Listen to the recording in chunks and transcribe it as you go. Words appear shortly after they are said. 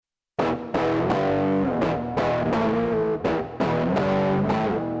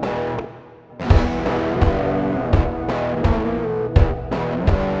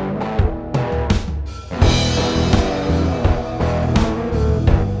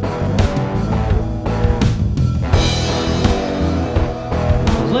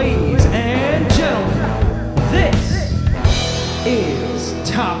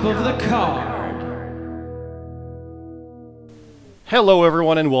Hello,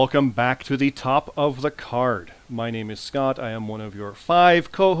 everyone, and welcome back to the Top of the Card. My name is Scott. I am one of your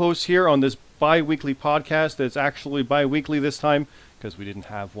 5 co-hosts here on this bi-weekly podcast. That's actually bi-weekly this time because we didn't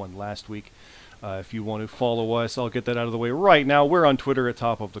have one last week. If you want to follow us, I'll get that out of the way right now. We're on Twitter at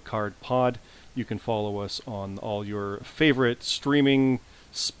Top of the Card Pod. You can follow us on all your favorite streaming,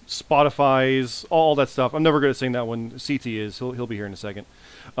 Spotify's, all that stuff. I'm never good at saying that one. CT is. He'll be here in a second.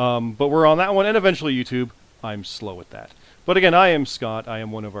 But we're on that one, and eventually YouTube. I'm slow at that. But again, I am Scott. I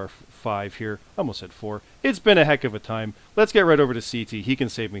am one of our 5 here. I almost said 4. It's been a heck of a time. Let's get right over to CT. He can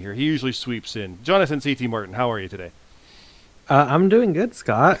save me here. He usually sweeps in. Jonathan CT Martin, how are you today? I'm doing good,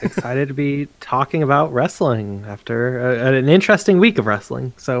 Scott. Excited to be talking about wrestling after an interesting week of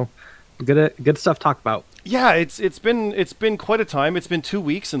wrestling. So, good stuff to talk about. Yeah, it's been quite a time. It's been 2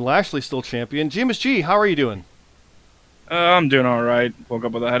 weeks, and Lashley's still champion. James G, how are you doing? I'm doing all right. Woke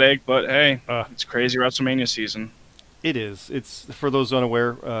up with a headache, but hey, it's crazy WrestleMania season. It is. It's, for those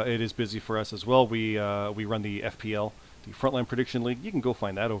unaware, it is busy for us as well. We run the FPL, the Frontline Prediction League. You can go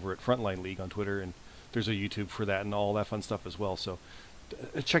find that over at Frontline League on Twitter, and there's a YouTube for that and all that fun stuff as well. So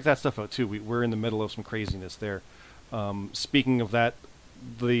check that stuff out too. We're in the middle of some craziness there. Speaking of that,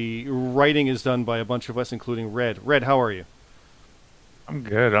 the writing is done by a bunch of us, including Red. Red, how are you? I'm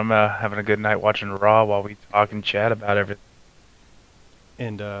good. I'm having a good night watching Raw while we talk and chat about everything.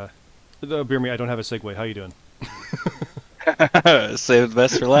 And bear me, I don't have a segue. How you doing? Save the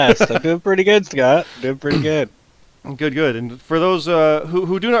best for last. I'm doing pretty good, Scott. Doing pretty good. Good. And for those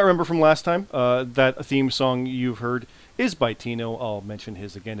who do not remember from last time, that theme song you've heard is by Tino. I'll mention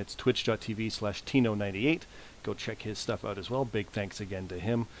his again. It's twitch.tv/Tino98. Go check his stuff out as well. Big thanks again to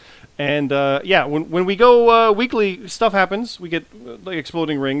him. And when we go weekly, stuff happens. We get like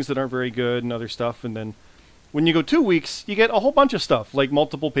exploding rings that aren't very good and other stuff. And then when you go 2 weeks, you get a whole bunch of stuff, like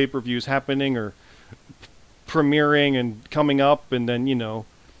multiple pay-per-views happening or premiering and coming up, and then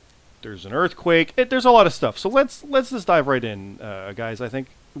there's an earthquake. There's a lot of stuff. So let's just dive right in, guys. I think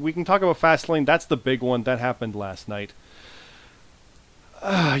we can talk about Fastlane. That's the big one that happened last night.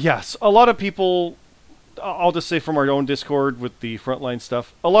 Yes, a lot of people. I'll just say from our own Discord with the Frontline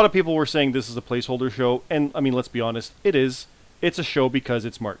stuff, a lot of people were saying this is a placeholder show, and I mean, let's be honest, it is. It's a show because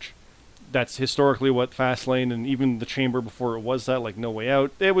it's March. That's historically what Fastlane and even the Chamber before it was that, like No Way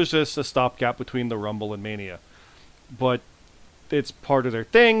Out, it was just a stopgap between the Rumble and Mania. But it's part of their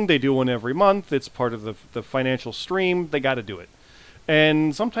thing. They do one every month. It's part of the financial stream. They got to do it.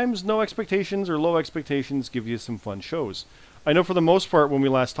 And sometimes no expectations or low expectations give you some fun shows. I know for the most part, when we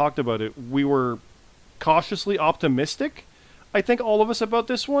last talked about it, we were cautiously optimistic, I think, all of us, about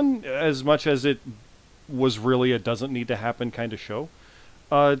this one, as much as it was really a doesn't need to happen kind of show.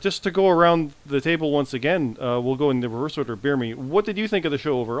 Just to go around the table once again, we'll go in the reverse order. Beer me, what did you think of the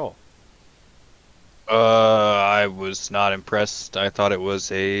show overall? I was not impressed. I thought it was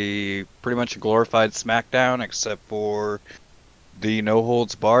pretty much a glorified SmackDown, except for the No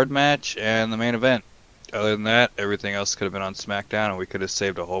Holds Barred match and the main event. Other than that, everything else could have been on SmackDown, and we could have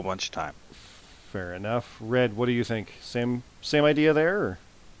saved a whole bunch of time. Fair enough. Red, what do you think? Same idea there? Or?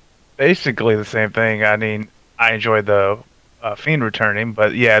 Basically the same thing. I mean, I enjoyed the Fiend returning,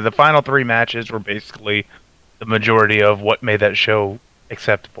 but yeah, the final 3 matches were basically the majority of what made that show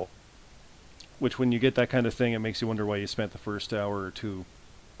acceptable. Which, when you get that kind of thing, it makes you wonder why you spent the first hour or 2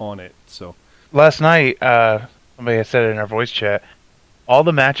 on it. So last night, somebody had said it in our voice chat, all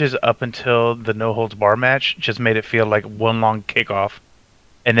the matches up until the No Holds Bar match just made it feel like one long kickoff,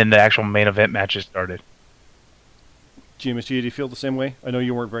 and then the actual main event matches started. GMSG, do you feel the same way? I know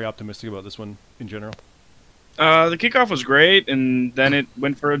you weren't very optimistic about this one in general. The kickoff was great, and then it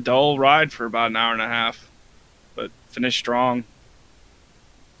went for a dull ride for about an hour and a half, but finished strong.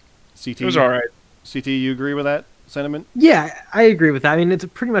 CT, it was all right. CT, you agree with that sentiment? Yeah, I agree with that. I mean, it's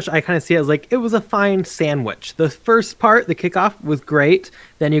pretty much, I kind of see it as like, it was a fine sandwich. The first part, the kickoff, was great.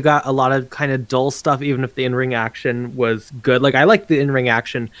 Then you got a lot of kind of dull stuff, even if the in-ring action was good. Like, I like the in-ring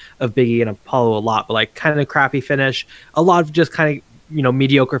action of Big E and Apollo a lot, but like kind of crappy finish. A lot of just kind of,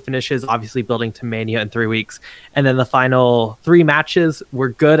 mediocre finishes, obviously building to Mania in 3 weeks. And then the final 3 matches were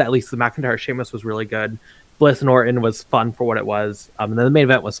good. At least the McIntyre Sheamus was really good. Bliss and Orton was fun for what it was. And then the main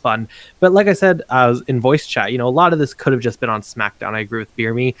event was fun. But like I said, I was in voice chat, a lot of this could have just been on SmackDown. I agree with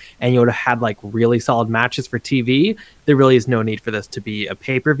Beer Me. And you would have had like really solid matches for TV. There really is no need for this to be a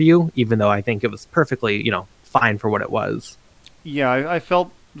pay-per-view, even though I think it was perfectly, fine for what it was. Yeah, I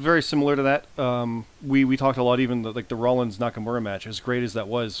felt very similar to that. We talked a lot, even the Rollins Nakamura match, as great as that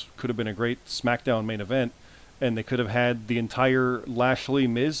was, could have been a great SmackDown main event. And they could have had the entire Lashley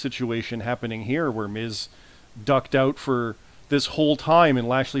Miz situation happening here, where Miz ducked out for this whole time and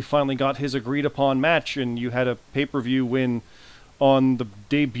Lashley finally got his agreed upon match, and you had a pay-per-view win on the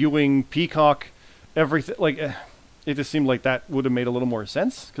debuting Peacock, everything like it just seemed like that would have made a little more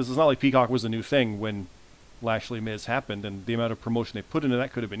sense because it's not like Peacock was a new thing when Lashley Miz happened, and the amount of promotion they put into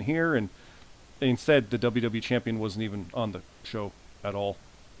that could have been here, and instead the WWE champion wasn't even on the show at all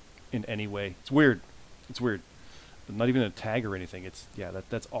in any way. It's weird. Not even a tag or anything. It's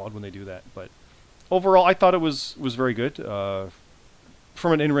that's odd when they do that. But overall, I thought it was very good.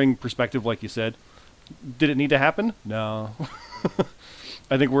 From an in-ring perspective, like you said, did it need to happen? No.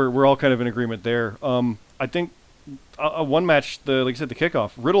 I think we're all kind of in agreement there. I think one match, like I said, the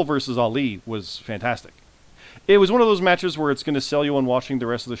kickoff, Riddle versus Ali was fantastic. It was one of those matches where it's going to sell you on watching the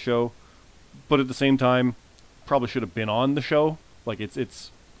rest of the show, but at the same time, probably should have been on the show. Like it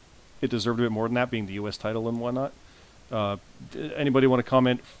deserved a bit more than that, being the U.S. title and whatnot. Anybody want to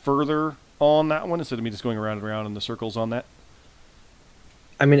comment further on that one instead of me just going around and around in the circles on that?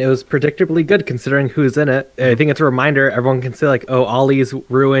 I mean, it was predictably good considering who's in it. I think it's a reminder. Everyone can say like, "Oh, Ollie's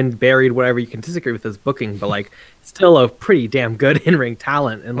ruined, buried, whatever." You can disagree with his booking, but like, still a pretty damn good in-ring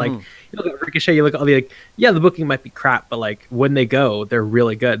talent. And like, you look at Ricochet, you look at Ollie, like, yeah, the booking might be crap, but like when they go, they're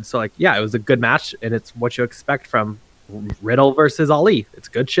really good. So like, yeah, it was a good match, and it's what you expect from Riddle versus Ali. It's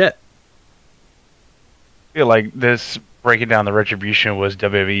good shit. I feel like this breaking down the Retribution was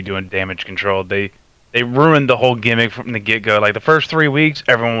WWE doing damage control. They ruined the whole gimmick from the get-go. Like, the first 3 weeks,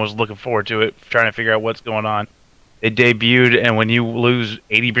 everyone was looking forward to it, trying to figure out what's going on. They debuted, and when you lose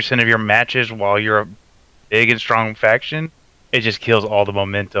 80% of your matches while you're a big and strong faction, it just kills all the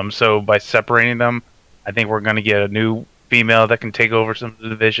momentum. So by separating them, I think we're going to get a new female that can take over some of the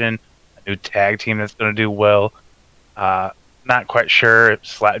division, a new tag team that's going to do well. Not quite sure if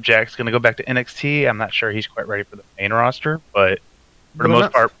Slapjack's going to go back to NXT. I'm not sure he's quite ready for the main roster, but for the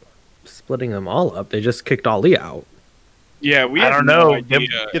most part... Splitting them all up. They just kicked Ali out. Yeah, I don't know.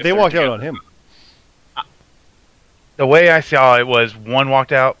 They walked out on him. The way I saw it was one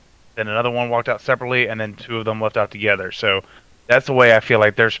walked out, then another one walked out separately, and then two of them left out together. So that's the way I feel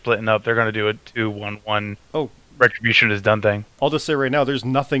like they're splitting up. They're going to do a 2-1-1 Retribution is done thing. I'll just say right now, there's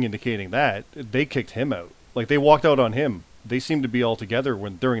nothing indicating that. They kicked him out. Like, they walked out on him. They seemed to be all together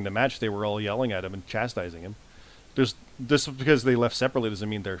when during the match they were all yelling at him and chastising him. This because they left separately doesn't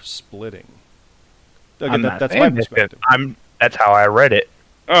mean they're splitting. Again, that's my perspective. That's how I read it.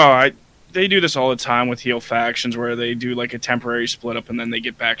 They do this all the time with heel factions where they do like a temporary split up and then they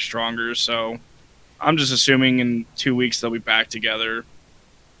get back stronger. So I'm just assuming in 2 weeks they'll be back together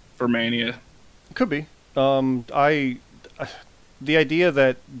for Mania. Could be. The idea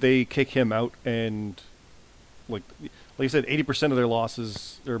that they kick him out and like you said, 80% of their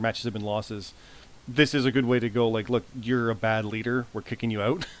losses or matches have been losses. This is a good way to go, like, look, you're a bad leader. We're kicking you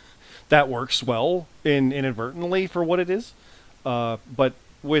out. That works well inadvertently for what it is. But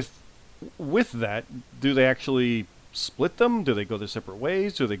with that, do they actually split them? Do they go their separate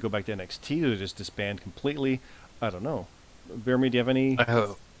ways? Do they go back to NXT? Do they just disband completely? I don't know. Jeremy, do you have any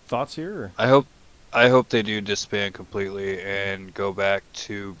thoughts here? Or? I hope they do disband completely and go back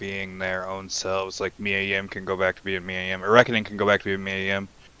to being their own selves. Like Mia Yim can go back to being Mia Yim. Reckoning can go back to being Mia Yim.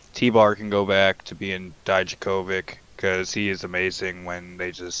 T-Bar can go back to being Dijakovic because he is amazing when they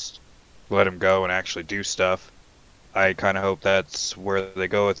just let him go and actually do stuff. I kind of hope that's where they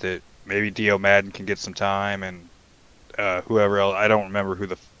go with it. Maybe Dio Madden can get some time and whoever else. I don't remember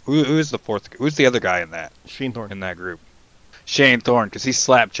who's the fourth. Who's the other guy in that? Shane Thorne. In that group. Shane Thorne, because he's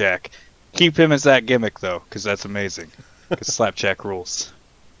Slapjack. Keep him as that gimmick though, because that's amazing. Because Slapjack rules.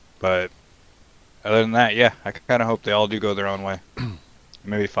 But other than that, yeah, I kind of hope they all do go their own way.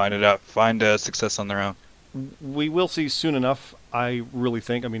 Maybe find success on their own. We will see soon enough, I really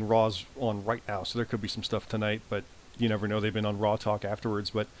think. I mean, Raw's on right now, so there could be some stuff tonight, but you never know. They've been on Raw Talk afterwards.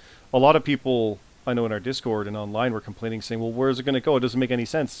 But a lot of people I know in our Discord and online were complaining, saying, well, where's it going to go? It doesn't make any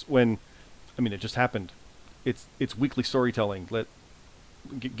sense when, I mean, it just happened. It's weekly storytelling.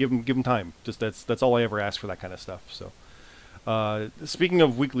 Give them time. Just that's all I ever ask for that kind of stuff. So, speaking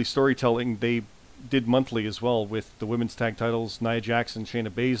of weekly storytelling, they did monthly as well with the women's tag titles. Nia Jax and Shayna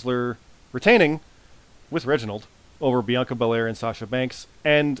Baszler retaining with Reginald over Bianca Belair and Sasha Banks.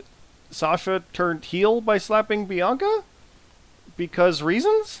 And Sasha turned heel by slapping Bianca because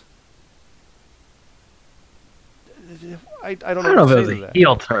reasons? I don't know if it was a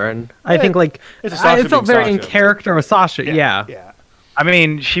heel turn. I think like it felt very in character with Sasha. Yeah. I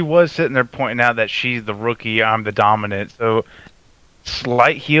mean, she was sitting there pointing out that she's the rookie, I'm the dominant. So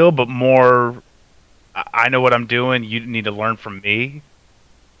slight heel, but more, I know what I'm doing. You need to learn from me.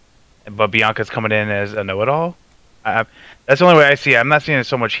 But Bianca's coming in as a know-it-all. That's the only way I see it. I'm not seeing it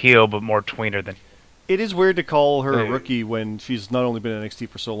so much heel, but more tweener than. It is weird to call her a Hey. rookie when she's not only been in NXT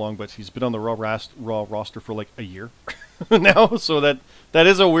for so long, but she's been on the Raw roster for like a year now. So that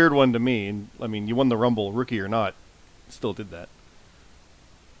is a weird one to me. And I mean, you won the Rumble, rookie or not, still did that.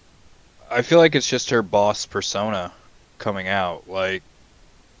 I feel like it's just her boss persona coming out. Like,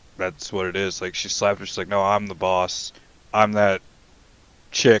 that's what it is. Like, she slapped her. She's like, no, I'm the boss. I'm that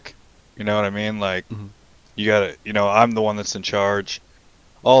chick. You know what I mean? Like, Mhm. you gotta, I'm the one that's in charge.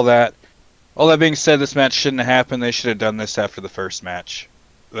 All that. All that being said, this match shouldn't have happened. They should have done this after the first match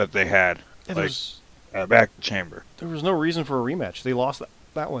that they had. Yeah, Like, back to Chamber. there was no reason for a rematch. They lost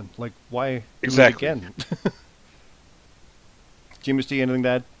that one. Like, why do Exactly. it again? James T, anything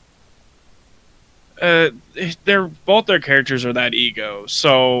to add? Both their characters are that ego.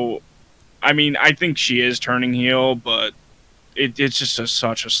 So, I mean, I think she is turning heel, but it's just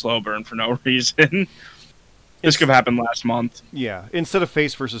such a slow burn for no reason. This could have happened last month. Yeah, instead of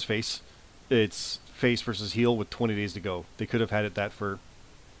face versus face, it's face versus heel with 20 days to go. They could have had it that for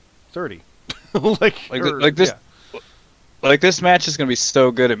 30. Like this match is gonna be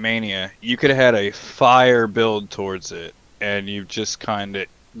so good at Mania. You could have had a fire build towards it, and you've just the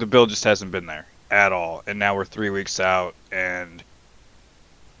build just hasn't been there at all. And now we're 3 weeks out, and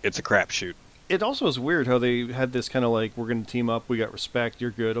it's a crapshoot. It also is weird how they had this kind of like, we're going to team up, we got respect,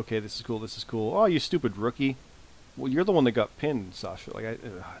 you're good, okay, this is cool. Oh, you stupid rookie. Well, you're the one that got pinned, Sasha. Like,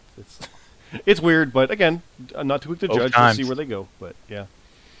 it's it's weird, but again, I'm not too quick to Both judge. times. We'll see where they go, but yeah.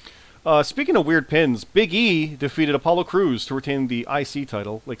 Speaking of weird pins, Big E defeated Apollo Crews to retain the IC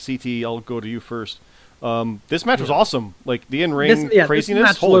title. Like, CT, I'll go to you first. This match was awesome. Like, the in-ring craziness,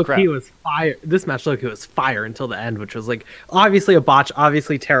 This match holy crap. was fire. This match low-key was fire until the end, which was like obviously a botch,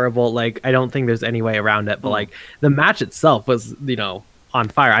 obviously terrible. Like, I don't think there's any way around it. But like the match itself was, on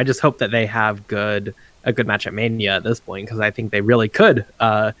fire. I just hope that they have a good match at Mania at this point, because I think they really could.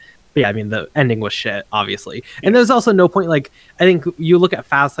 But yeah, I mean, the ending was shit, obviously. And there's also no point, like, I think you look at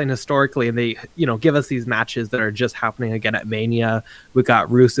Fastlane historically, and they, give us these matches that are just happening again at Mania. We got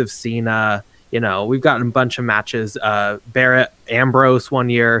Rusev Cena, we've gotten a bunch of matches, Barrett, Ambrose one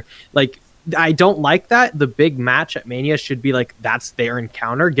year. Like, I don't like that. The big match at Mania should be like, that's their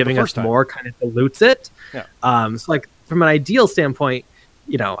encounter, giving us first time. more kind of dilutes it. Yeah. So like, from an ideal standpoint,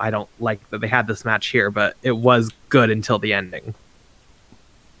 I don't like that they had this match here, but it was good until the ending.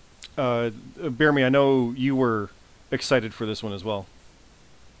 Bear me, I know you were excited for this one as well.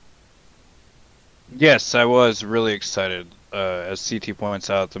 Yes, I was really excited. As CT points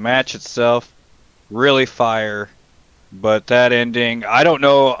out, the match itself really fire, but that ending, I don't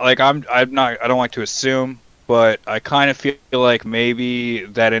know. Like, I don't like to assume, but I kind of feel like maybe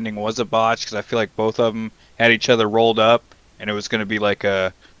that ending was a botch, because I feel like both of them had each other rolled up, and it was going to be like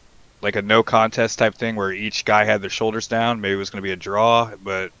a no contest type thing where each guy had their shoulders down. Maybe it was going to be a draw,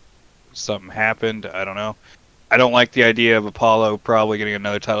 but something happened. I don't know. I don't like the idea of Apollo probably getting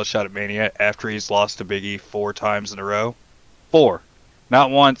another title shot at Mania after he's lost to Big E 4 times in a row. 4. Not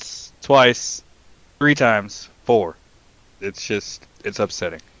once, twice, 3 times, 4. It's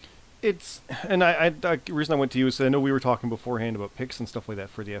upsetting. And the reason I went to you is I know we were talking beforehand about picks and stuff like that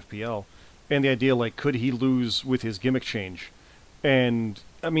for the FPL, and the idea, like, could he lose with his gimmick change? And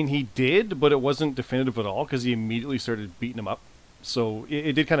I mean, he did, but it wasn't definitive at all, because he immediately started beating him up. So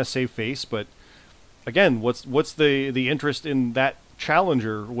it did kind of save face, but again, what's the interest in that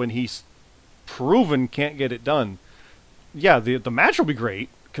challenger when he's proven can't get it done? Yeah, the match will be great,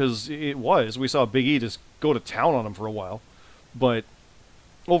 because we saw Big E just go to town on him for a while, but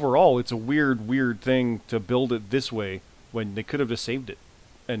overall, it's a weird thing to build it this way when they could have just saved it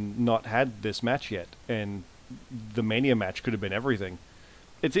and not had this match yet, and the Mania match could have been everything.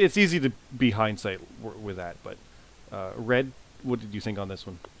 It's easy to be hindsight with that, but Red, what did you think on this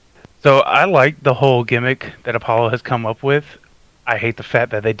one? So I like the whole gimmick that Apollo has come up with. I hate the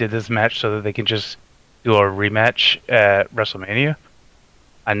fact that they did this match so that they can just do a rematch at WrestleMania.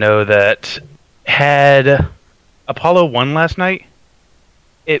 I know that had Apollo won last night,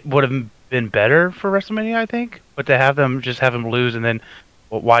 it would have been better for WrestleMania, I think. But to have him lose, and then,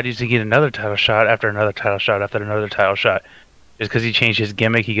 well, why does he get another title shot after another title shot after another title shot? Just because he changed his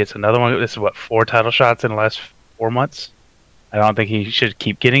gimmick, he gets another one. This is 4 title shots in the last 4 months. I don't think he should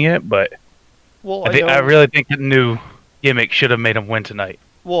keep getting it, but Well, I really think the new gimmick should have made him win tonight.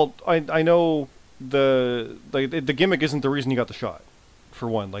 Well, I know the gimmick isn't the reason he got the shot. For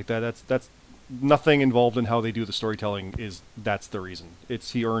one, like that's nothing involved in how they do the storytelling. That's the reason.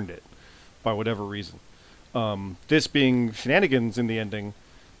 It's he earned it by whatever reason. This being shenanigans in the ending.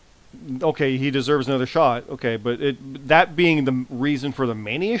 Okay, he deserves another shot. Okay, but that being the reason for the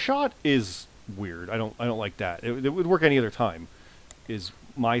Mania shot is weird. I don't like that. It would work any other time. Is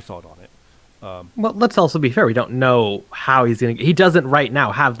my thought on it. Well, let's also be fair. We don't know how he's going to... He doesn't right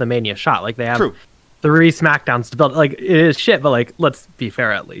now have the Mania shot. Like, they have True. 3 SmackDowns to build. Like, it is shit, but, like, let's be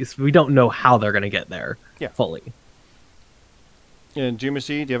fair at least. We don't know how they're going to get there fully. And GMC,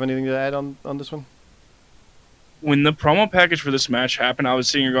 do you have anything to add on this one? When the promo package for this match happened, I was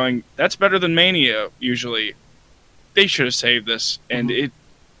sitting here going, that's better than Mania, usually. They should have saved this. And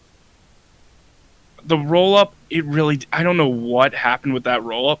the roll-up, it really... I don't know what happened with that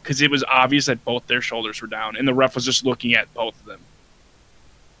roll-up, because it was obvious that both their shoulders were down, and the ref was just looking at both of them.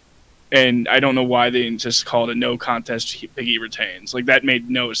 And I don't know why they didn't just call it a no contest, Big E retains. Like, that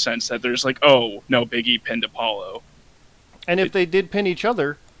made no sense, that there's like, oh, no, Big E pinned Apollo. And if they did pin each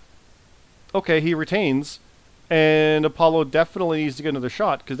other, okay, he retains, and Apollo definitely needs to get another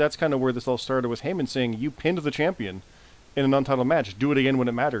shot, because that's kind of where this all started, with Heyman saying, you pinned the champion in an untitled match. Do it again when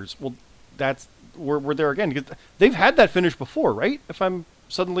it matters. Well, that's... We're there again, because they've had that finish before, right? If I'm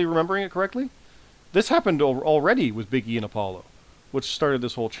suddenly remembering it correctly. This happened already with Big E and Apollo, which started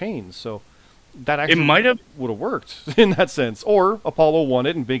this whole chain, so that actually would have worked in that sense. Or Apollo won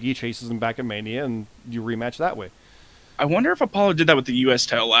it and Big E chases him back at Mania and you rematch that way. I wonder if Apollo did that with the U.S.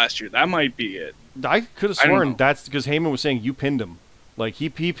 title last year. That might be it. I could have sworn that's because Heyman was saying you pinned him. Like, you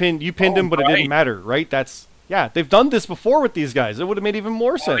pinned him, but it didn't matter, right? They've done this before with these guys. It would have made even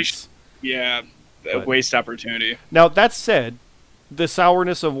more sense. Yeah. Waste opportunity. Now, that said, the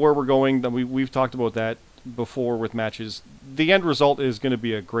sourness of where we're going, that we've talked about that before with matches. The end result is going to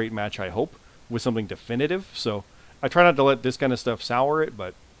be a great match, I hope, with something definitive. So I try not to let this kind of stuff sour it,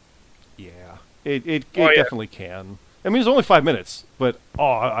 but yeah, it definitely can. I mean, it's only 5 minutes, but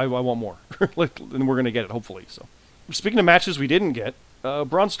I want more. And we're going to get it, hopefully. So, speaking of matches we didn't get,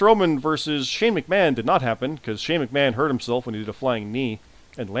 Braun Strowman versus Shane McMahon did not happen, because Shane McMahon hurt himself when he did a flying knee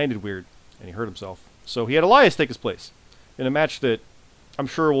and landed weird. And he hurt himself. So he had Elias take his place in a match that I'm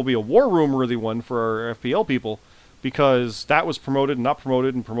sure will be a War Room-worthy one for our FPL people, because that was promoted and not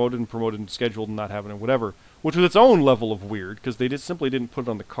promoted and promoted and promoted and scheduled and not happening, whatever, which was its own level of weird, because they simply didn't put it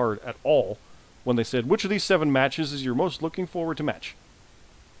on the card at all when they said, which of these 7 matches is your most looking forward to match?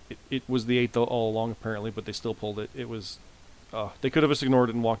 It was the 8th all along, apparently, but they still pulled it. It was... they could have just ignored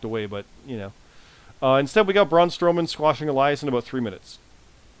it and walked away, but, you know. Instead, we got Braun Strowman squashing Elias in about 3 minutes.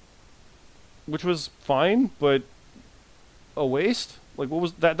 Which was fine, but a waste? Like, what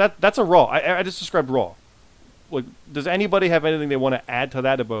was that? That's a Raw. I just described Raw. Like, does anybody have anything they want to add to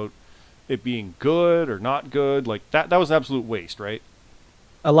that about it being good or not good? Like, that was an absolute waste, right?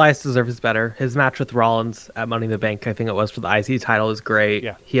 Elias deserves better. His match with Rollins at Money in the Bank, I think it was, for the IC title, is great.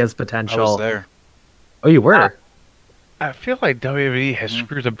 Yeah. He has potential. I was there. Oh, you were? I feel like WWE has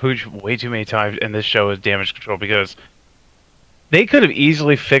screwed the pooch way too many times, and this show is Damage Control, because they could have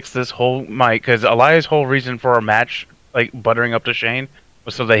easily fixed this whole mic, because Elias' whole reason for our match, like buttering up to Shane,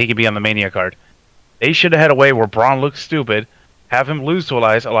 was so that he could be on the Mania card. They should have had a way where Braun looks stupid, have him lose to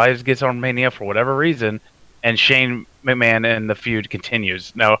Elias gets on Mania for whatever reason, and Shane McMahon and the feud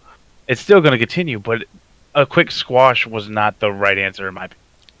continues. Now, it's still going to continue, but a quick squash was not the right answer in my opinion.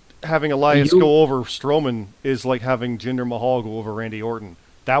 Having Elias go over Strowman is like having Jinder Mahal go over Randy Orton.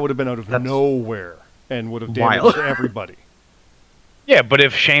 That would have been out of nowhere and would have damaged everybody. Yeah, but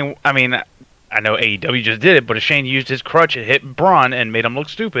if Shane... I mean, I know AEW just did it, but if Shane used his crutch and hit Braun and made him look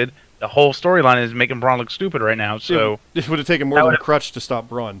stupid, the whole storyline is making Braun look stupid right now, so... It would have taken more than a crutch to stop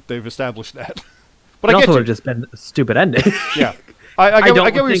Braun. They've established that. But it also would have just been a stupid ending. Yeah. I get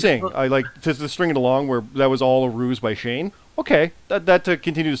what you're saying. I like to string it along where that was all a ruse by Shane. Okay, that to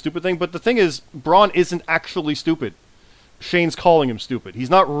continue the stupid thing. But the thing is, Braun isn't actually stupid. Shane's calling him stupid. He's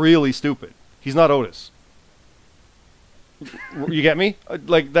not really stupid. He's not Otis. You get me?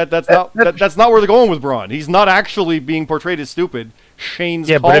 Like that's not where they're going with Braun. He's not actually being portrayed as stupid. Shane's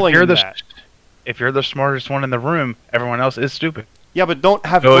calling him that. If you're the smartest one in the room, everyone else is stupid. Yeah, but don't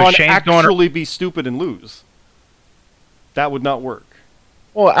have Braun actually be stupid and lose. That would not work.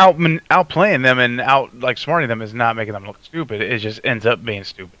 Well, outplaying them and smarting them is not making them look stupid. It just ends up being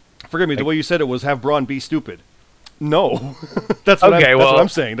stupid. Forgive me, the way you said it was have Braun be stupid. No, that's what I'm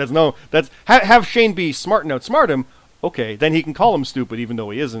saying. Have Shane be smart and outsmart him. Okay, then he can call him stupid even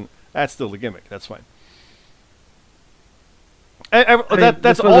though he isn't. That's still the gimmick. That's fine.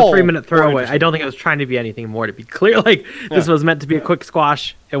 That's all. A 3-minute throwaway. I don't think it was trying to be anything more, to be clear. This was meant to be a quick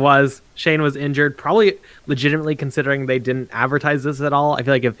squash. It was. Shane was injured, probably legitimately, considering they didn't advertise this at all. I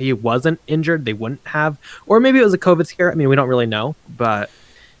feel like if he wasn't injured, they wouldn't have. Or maybe it was a COVID scare. I mean, we don't really know. But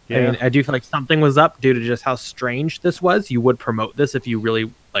yeah. I mean, I do feel like something was up due to just how strange this was. You would promote this if you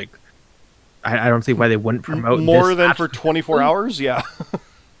really, I don't see why they wouldn't promote more this than for 24 hours, yeah.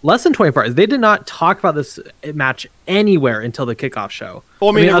 less than 24 hours. They did not talk about this match anywhere until the kickoff show.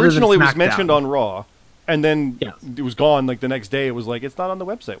 Well, I mean, other than originally it was SmackDown. mentioned on Raw, and then Yes. it was gone. Like the next day, it was like it's not on the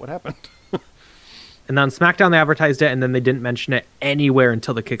website. What happened? And then on SmackDown they advertised it, and then they didn't mention it anywhere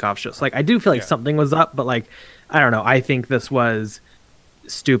until the kickoff show. So like I do feel like Yeah. something was up, but like I don't know. I think this was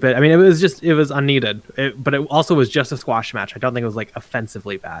stupid. I mean, it was unneeded, but it also was just a squash match. I don't think it was like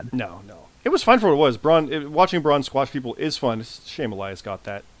offensively bad. No. It was fun for what it was. Watching Braun squash people is fun. It's a shame Elias got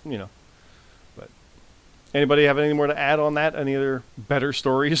that, But anybody have anything more to add on that? Any other better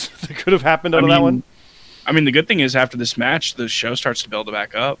stories that could have happened out of that one? I mean, the good thing is after this match, the show starts to build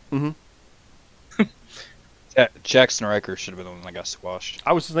back up. Jackson Riker should have been the one that got squashed.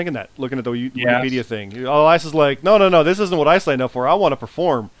 I was just thinking that, looking at the Yeah. Wikipedia thing. Elias is like, no, this isn't what I signed up for. I want to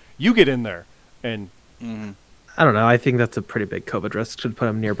perform. You get in there. And I don't know. I think that's a pretty big COVID risk to put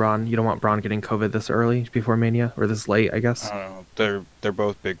him near Braun. You don't want Braun getting COVID this early before Mania, or this late, I guess. I don't know. They're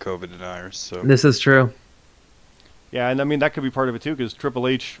both big COVID deniers, so This is true. yeah, and I mean, that could be part of it too, because Triple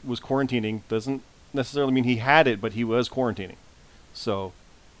H was quarantining. Doesn't necessarily mean he had it, but he was quarantining. So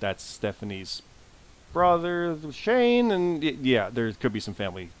that's Stephanie's brother, Shane, and yeah, there could be some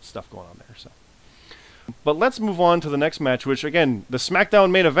family stuff going on there. So, but let's move on to the next match, which again, the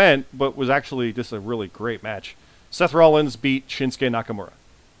SmackDown main event, but was actually just a really great match. Seth Rollins beat Shinsuke Nakamura.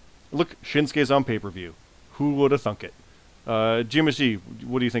 Look, Shinsuke's on pay-per-view. Who would have thunk it? Jimmy G,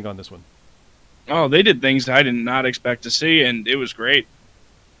 what do you think on this one? Oh, they did things that I did not expect to see, and it was great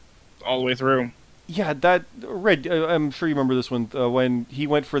all the way through. Yeah, that Red. I'm sure you remember this one when he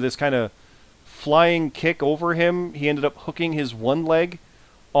went for this kind of flying kick over him. He ended up hooking his one leg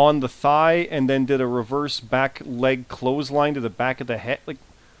on the thigh and then did a reverse back leg clothesline to the back of the head. Like,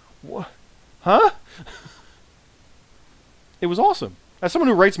 what? Huh? It was awesome. As someone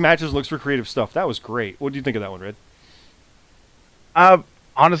who writes matches and looks for creative stuff, that was great. What do you think of that one, Red?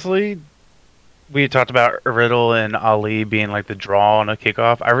 Honestly, we had talked about Riddle and Ali being like the draw on a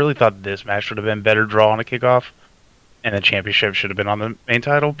kickoff. I really thought this match should have been better draw on a kickoff, and the championship should have been on the main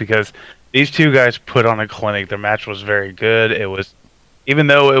title, because these two guys put on a clinic. Their match was very good. It was, even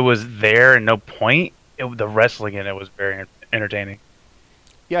though it was there and no point, the wrestling in it was very entertaining.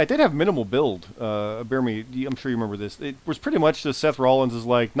 Yeah, it did have minimal build. Bear me, I'm sure you remember this. It was pretty much just Seth Rollins is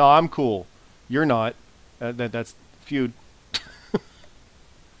like, "No, I'm cool. You're not." That's feud.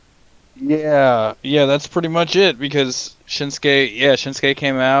 yeah, that's pretty much it. Because Shinsuke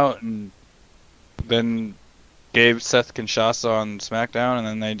came out and then gave Seth Kinshasa on SmackDown, and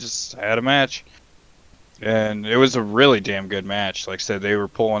then they just had a match, and it was a really damn good match. Like I said, they were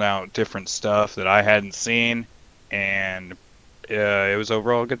pulling out different stuff that I hadn't seen, and it was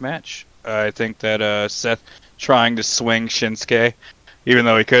overall a good match. I think that Seth trying to swing Shinsuke, even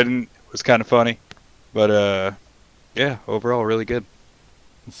though he couldn't, was kind of funny. But yeah, overall really good.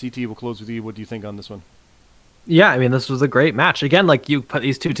 And CT will close with you. What do you think on this one? Yeah, I mean, this was a great match. Again, like you put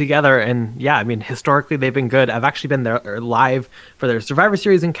these two together, and yeah, I mean, historically they've been good. I've actually been there live for their Survivor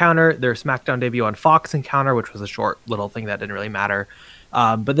Series encounter, their SmackDown debut on Fox encounter, which was a short little thing that didn't really matter.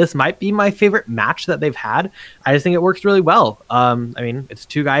 But this might be my favorite match that they've had. I just think it works really well. I mean, it's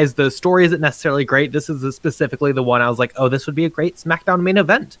two guys. The story isn't necessarily great. This is specifically the one I was like, oh, this would be a great SmackDown main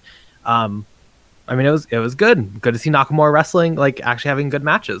event. I mean, it was good. Good to see Nakamura wrestling, like actually having good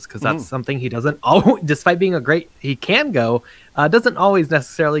matches, because that's something he doesn't always, despite being he can go, doesn't always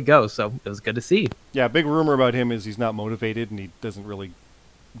necessarily go. So it was good to see. Yeah, big rumor about him is he's not motivated and he doesn't really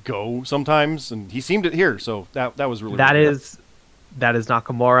go sometimes, and he seemed it here. So that was really That is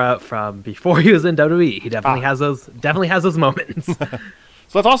Nakamura from before he was in WWE. He definitely has those moments. So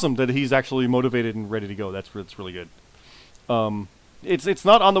that's awesome that he's actually motivated and ready to go. That's really good. It's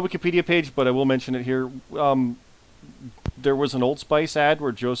not on the Wikipedia page, but I will mention it here. There was an Old Spice ad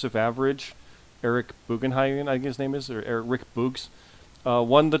where Joseph Average, Eric Bugenhagen, I think his name is, or Rick Boogs,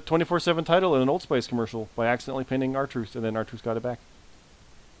 won the 24/7 title in an Old Spice commercial by accidentally pinning R-Truth, and then R-Truth got it back.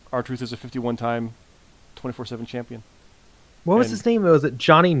 R-Truth is a 51-time 24/7 champion. What was And- his name? Was it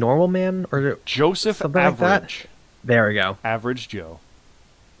Johnny Normal Man or Joseph something like that? Average. There we go. Average Joe.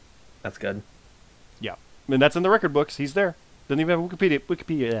 That's good. Yeah. And that's in the record books. He's there. Doesn't even have a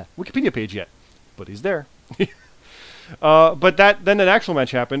Wikipedia page yet. But he's there. But then an actual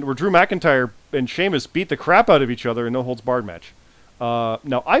match happened where Drew McIntyre and Sheamus beat the crap out of each other in no holds barred match.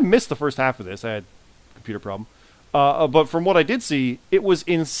 Now, I missed the first half of this. I had a computer problem. But from what I did see, it was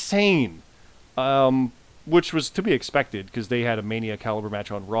insane. Which was to be expected because they had a Mania caliber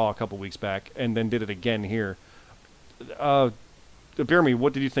match on Raw a couple weeks back and then did it again here. Jeremy,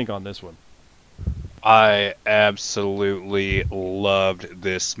 what did you think on this one? I absolutely loved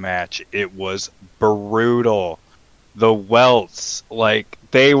this match. It was brutal. The welts, like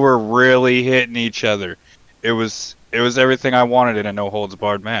They were really hitting each other. It was everything I wanted in a no holds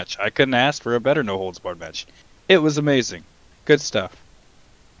barred match. I couldn't ask for a better no holds barred match. It was amazing. Good stuff.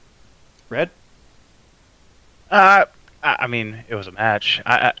 Red? I mean, it was a match.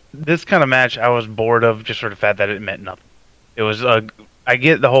 This kind of match I was bored of just for the fact that it meant nothing. It was I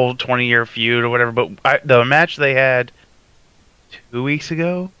get the whole 20-year feud or whatever, but the match they had 2 weeks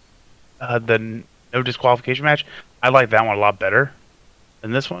ago, the no disqualification match, I like that one a lot better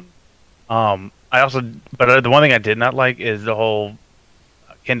than this one. But the one thing I did not like is the whole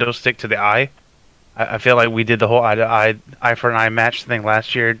kendo stick to the eye. I feel like we did the whole eye for an eye match thing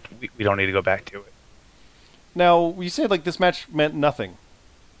last year. We don't need to go back to it. Now, you said like this match meant nothing.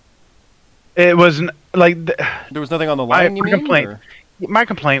 It wasn't like there was nothing on the line. You mean? Or? My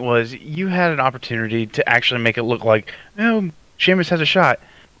complaint was you had an opportunity to actually make it look like, oh, Sheamus has a shot.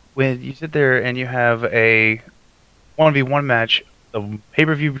 When you sit there and you have a 1v1 match, the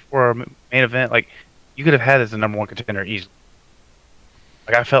pay-per-view before our main event, like you could have had as the number one contender easily.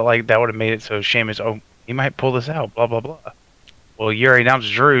 Like I felt like that would have made it so Sheamus, he might pull this out, blah blah blah. Well, you already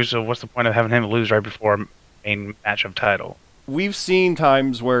announced Drew, so what's the point of having him lose right before a main match of title? We've seen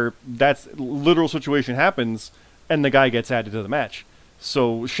times where that's literal situation happens, and the guy gets added to the match.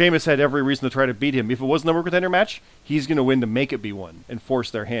 So Sheamus had every reason to try to beat him. If it was a number one contender match, he's going to win to make it be one and force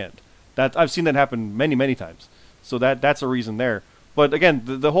their hand. That I've seen that happen many, many times. So that's a reason there. But again,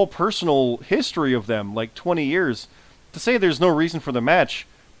 the whole personal history of them, like 20 years, to say there's no reason for the match,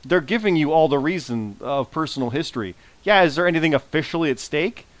 they're giving you all the reason of personal history. Yeah, is there anything officially at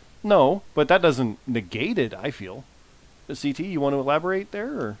stake? No, but that doesn't negate it, I feel. CT, you want to elaborate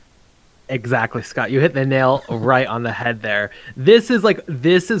there? Or? Exactly, Scott. You hit the nail right on the head there. This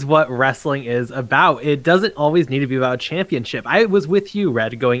is what wrestling is about. It doesn't always need to be about a championship. I was with you,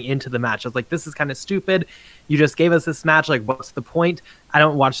 Red, going into the match. I was like, this is kind of stupid. You just gave us this match. Like, what's the point? I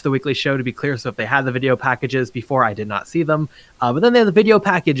don't watch the weekly show, to be clear, so if they had the video packages before, I did not see them. But then they had the video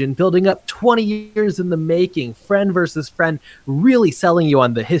package and building up 20 years in the making, friend versus friend, really selling you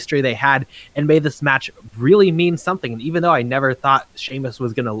on the history they had and made this match really mean something. And even though I never thought Sheamus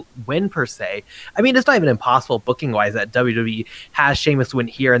was going to win per se, I mean, it's not even impossible booking-wise that WWE has Sheamus win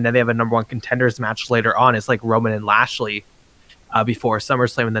here and then they have a number one contenders match later on. It's like Roman and Lashley before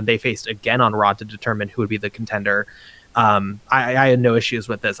SummerSlam, and then they faced again on Raw to determine who would be the contender. I had no issues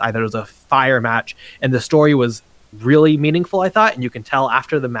with this. I thought it was a fire match, and the story was really meaningful, I thought, and you can tell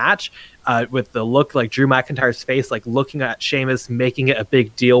after the match with the look, like Drew McIntyre's face, like looking at Sheamus, making it a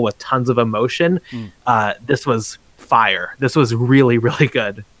big deal with tons of emotion. This was fire. This was really, really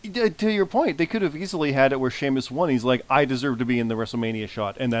good. To your point, they could have easily had it where Sheamus won. He's like, I deserve to be in the WrestleMania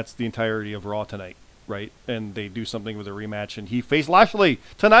shot, and that's the entirety of Raw tonight. Right, and they do something with a rematch, and he faced Lashley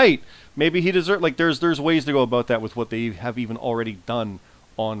tonight. Maybe he deserves. Like, there's ways to go about that with what they have even already done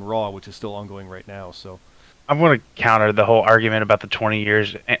on Raw, which is still ongoing right now. So, I want to counter the whole argument about the 20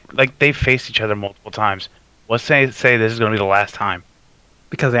 years. Like, they faced each other multiple times. Let's say this is going to be the last time,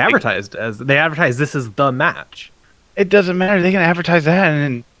 because they advertised this is the match. It doesn't matter. They can advertise that, and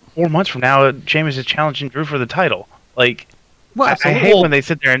then 4 months from now, Sheamus is challenging Drew for the title. Like. Well, I hate when they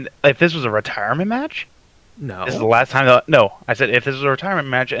sit there and if this was a retirement match. No, this is the last time. I said if this was a retirement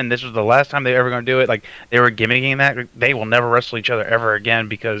match and this was the last time they were ever going to do it, like they were gimmicking that, they will never wrestle each other ever again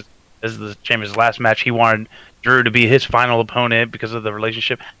because this is Sheamus' last match. He wanted Drew to be his final opponent because of the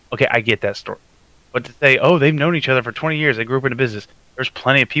relationship. Okay, I get that story, but to say, they've known each other for 20 years, they grew up in the business. There's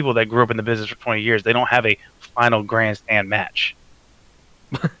plenty of people that grew up in the business for 20 years. They don't have a final grandstand match.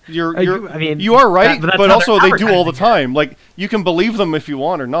 You are right, but also they do all the time. Like, you can believe them if you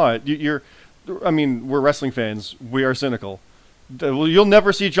want or not. We're wrestling fans. We are cynical. You'll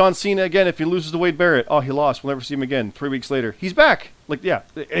never see John Cena again if he loses to Wade Barrett. Oh, he lost. We'll never see him again. 3 weeks later, he's back. Like, yeah,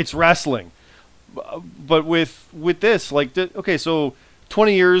 it's wrestling. But with this, like, okay, so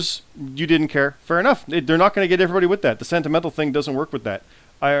 20 years, you didn't care. Fair enough. They're not going to get everybody with that. The sentimental thing doesn't work with that.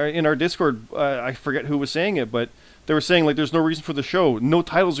 In our Discord, I forget who was saying it, but they were saying, like, there's no reason for the show. No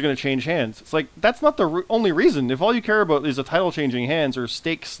titles are going to change hands. It's like, that's not the only reason. If all you care about is a title changing hands or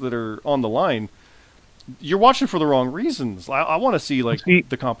stakes that are on the line, you're watching for the wrong reasons. I want to see, like,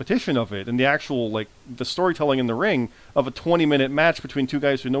 the competition of it and the actual, like, the storytelling in the ring of a 20-minute match between two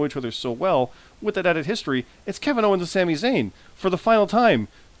guys who know each other so well with that added history. It's Kevin Owens and Sami Zayn for the final time,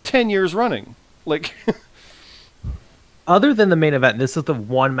 10 years running. Like... Other than the main event, this is the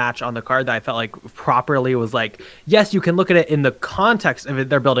one match on the card that I felt like properly was like, yes, you can look at it in the context of it,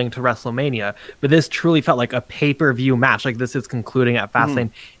 they're building to WrestleMania, but this truly felt like a pay-per-view match. Like, this is concluding at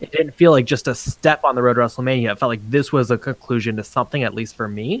Fastlane. It didn't feel like just a step on the road to WrestleMania. It felt like this was a conclusion to something, at least for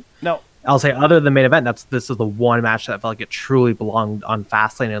me. Now, I'll say other than the main event, this is the one match that felt like it truly belonged on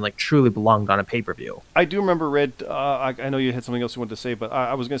Fastlane and like truly belonged on a pay-per-view. I do remember, Red. I know you had something else you wanted to say, but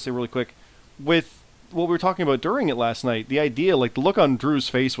I was going to say really quick with what we were talking about during it last night. The idea, like the look on Drew's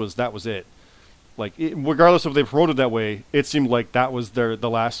face was that was it. Like regardless of if they promoted that way, it seemed like that was the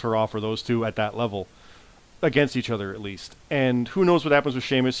last hurrah for those two at that level, against each other at least. And who knows what happens with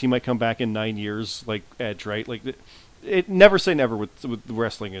Sheamus? He might come back in 9 years, like Edge, right? Like it never say never with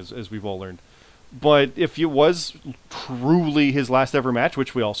wrestling, as we've all learned. But if it was truly his last ever match,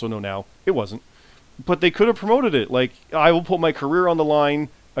 which we also know now, it wasn't. But they could have promoted it. Like, I will put my career on the line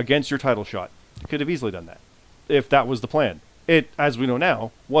against your title shot. They could have easily done that, if that was the plan. It, as we know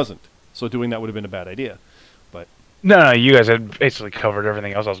now, wasn't. So doing that would have been a bad idea. But No, you guys had basically covered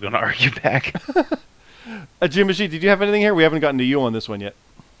everything else I was going to argue back. Jimmy G, did you have anything here? We haven't gotten to you on this one yet.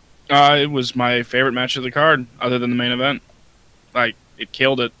 It was my favorite match of the card, other than the main event. Like, it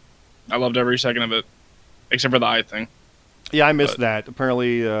killed it. I loved every second of it, except for the eye thing. Yeah, I missed that.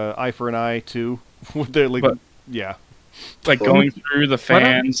 Apparently, eye for an eye, too. Like, yeah. Like, going through the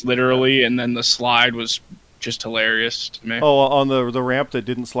fans, literally, and then the slide was just hilarious to me. Oh, on the ramp that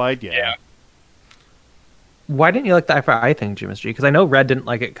didn't slide? Yeah. Why didn't you like the eye for eye thing, Jimmy G? Because I know Red didn't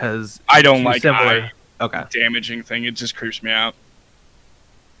like it because I don't like eye Okay. damaging thing. It just creeps me out.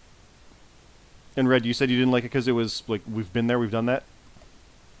 And Red, you said you didn't like it because it was, like, we've been there, we've done that?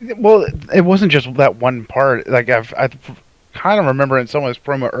 Well, it wasn't just that one part. Like, I kind of remember in someone's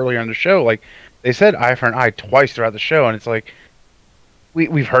promo earlier in the show, like, they said eye for an eye twice throughout the show, and it's like,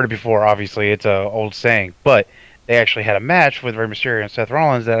 we've heard it before, obviously, it's a old saying, but they actually had a match with Rey Mysterio and Seth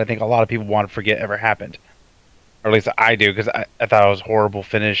Rollins that I think a lot of people want to forget ever happened. Or at least I do, because I thought it was a horrible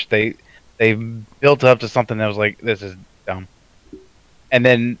finish. They built up to something that was like, this is dumb. And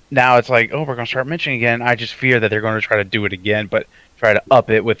then now it's like, oh, we're going to start mentioning again. I just fear that they're going to try to do it again, but try to up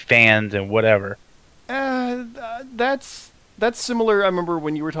it with fans and whatever. That's similar. I remember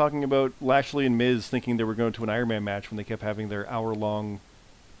when you were talking about Lashley and Miz thinking they were going to an Iron Man match when they kept having their hour-long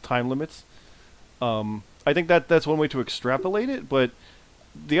time limits. I think that's one way to extrapolate it, but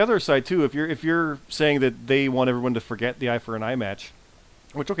the other side too, if you're saying that they want everyone to forget the eye for an eye match,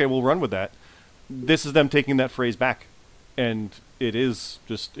 which okay, we'll run with that. This is them taking that phrase back, and it's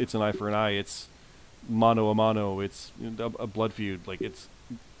an eye for an eye. It's mano a mano. It's a blood feud. Like, it's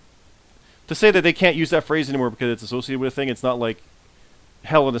to say that they can't use that phrase anymore because it's associated with a thing. It's not like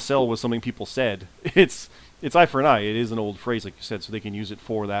Hell in a Cell was something people said. It's eye for an eye. It is an old phrase, like you said, so they can use it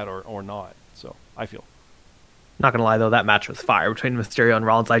for that or not. So I feel. Not gonna lie though, that match was fire between Mysterio and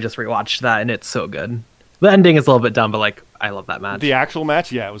Rollins. I just rewatched that and it's so good. The ending is a little bit dumb, but like I love that match. The actual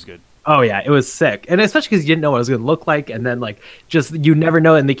match, yeah, it was good. Oh yeah, it was sick, and especially because you didn't know what it was gonna look like, and then like just you never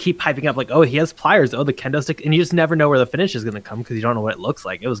know, and they keep hyping up like, oh, he has pliers, oh, the kendo stick, and you just never know where the finish is gonna come because you don't know what it looks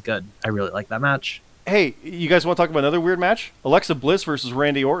like. It was good. I really like that match. Hey, you guys want to talk about another weird match? Alexa Bliss versus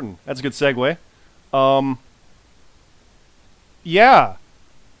Randy Orton. That's a good segue. Yeah,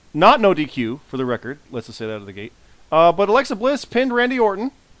 not no DQ for the record. Let's just say that out of the gate. But Alexa Bliss pinned Randy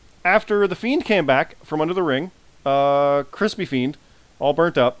Orton after the Fiend came back from under the ring. Crispy Fiend, all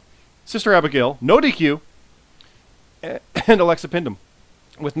burnt up. Sister Abigail, no DQ. And Alexa pinned him.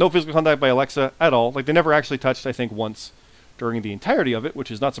 With no physical contact by Alexa at all. Like, they never actually touched, I think, once during the entirety of it, which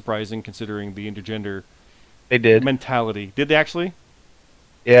is not surprising considering the intergender mentality. Did they actually?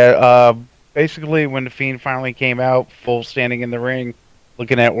 Yeah, basically when the Fiend finally came out, full standing in the ring,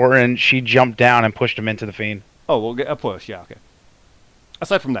 looking at Orton, she jumped down and pushed him into the Fiend. Oh, well, a push, yeah, okay.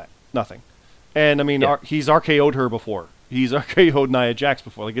 Aside from that, nothing. And, I mean, he's RKO'd her before. He's RKO'd Nia Jax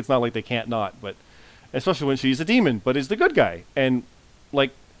before. Like, it's not like they can't not, but especially when she's a demon, but is the good guy. And,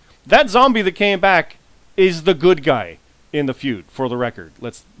 like, that zombie that came back is the good guy in the feud, for the record.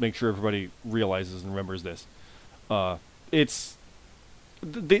 Let's make sure everybody realizes and remembers this. When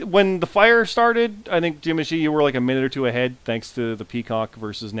the fire started, I think, Jimmy G, you were like a minute or two ahead, thanks to the Peacock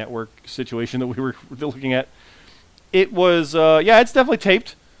versus Network situation that we were looking at. It was, it's definitely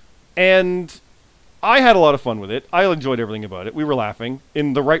taped, and I had a lot of fun with it. I enjoyed everything about it. We were laughing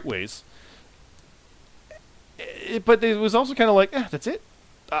in the right ways. But it was also kind of like, that's it.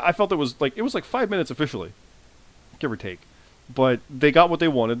 I felt it was like 5 minutes officially, give or take. But they got what they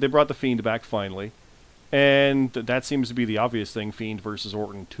wanted. They brought the Fiend back finally. And that seems to be the obvious thing, Fiend versus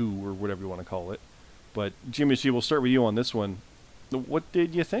Orton 2, or whatever you want to call it. But Jimmy G, we'll start with you on this one. What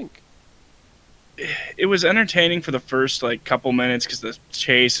did you think? It was entertaining for the first couple minutes because the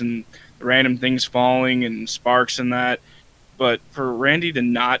chase and the random things falling and sparks and that. But for Randy to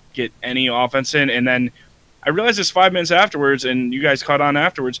not get any offense in, and then I realized this 5 minutes afterwards, and you guys caught on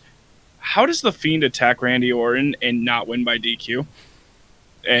afterwards, how does the Fiend attack Randy Orton and not win by DQ?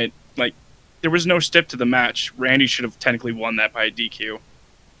 And Like, there was no stip to the match. Randy should have technically won that by a DQ.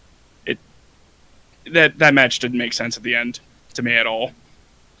 That match didn't make sense at the end to me at all.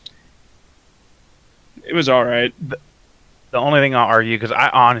 It was all right. The only thing I'll argue, because I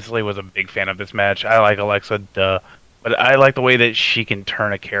honestly was a big fan of this match. I like Alexa, but I like the way that she can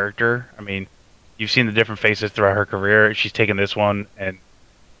turn a character. I mean, you've seen the different faces throughout her career. She's taken this one and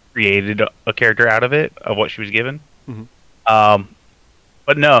created a character out of it, of what she was given. Mm-hmm.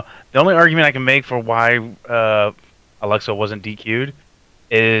 But no, the only argument I can make for why Alexa wasn't DQ'd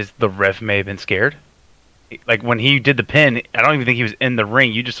is the ref may have been scared. Like, when he did the pin, I don't even think he was in the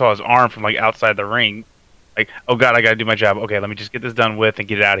ring. You just saw his arm from, like, outside the ring. Like, oh, God, I got to do my job. Okay, let me just get this done with and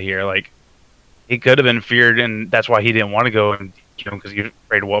get it out of here. Like, he could have been feared, and that's why he didn't want to go and DQ him, because he was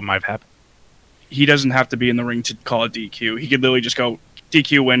afraid of what might have happened. He doesn't have to be in the ring to call it DQ. He could literally just go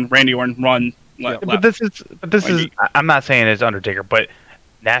DQ, win, Randy Orton, run, left. But this is I'm not saying it's Undertaker, but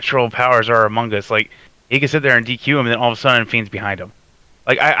natural powers are among us. Like, he could sit there and DQ him, and then all of a sudden Fiend's behind him.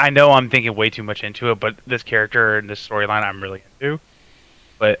 Like, I know I'm thinking way too much into it, but this character and this storyline I'm really into.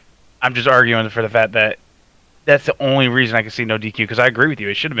 But I'm just arguing for the fact that that's the only reason I can see no DQ, because I agree with you.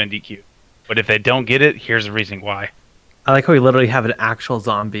 It should have been DQ. But if they don't get it, here's the reasoning why. I like how we literally have an actual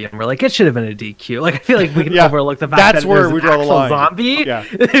zombie, and we're like, it should have been a DQ. Like, I feel like we can Yeah, overlook the fact that's that where there's we an draw the actual line. zombie. Yeah.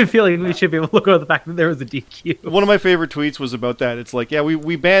 I feel like we should be able to look over the fact that there was a DQ. One of my favorite tweets was about that. It's like, yeah,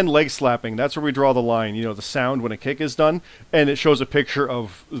 we ban leg slapping. That's where we draw the line. You know, the sound when a kick is done, and it shows a picture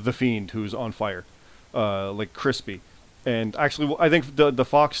of the Fiend who's on fire, like crispy. And actually, I think the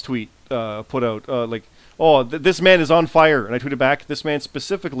Fox tweet put out like, oh, this man is on fire, and I tweeted back, this man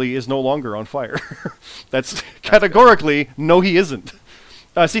specifically is no longer on fire. That's categorically no, he isn't.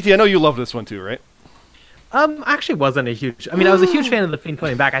 CT, I know you love this one too, right? Actually wasn't a huge... I mean, I was a huge fan of The Fiend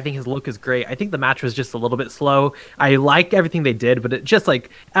coming back. I think his look is great. I think the match was just a little bit slow. I like everything they did, but it just, like,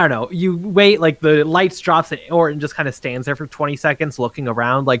 I don't know. You wait, like, the lights drops and Orton just kind of stands there for 20 seconds looking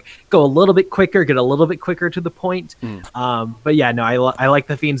around. Like, go a little bit quicker, get a little bit quicker to the point. But yeah, no, I like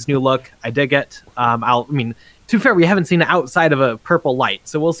The Fiend's new look. I dig it. I mean, to be fair, we haven't seen it outside of a purple light,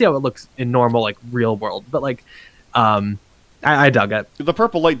 so we'll see how it looks in normal, like, real world. But, like, I dug it. The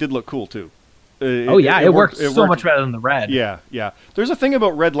purple light did look cool too. It worked so much better than the red. Yeah. There's a thing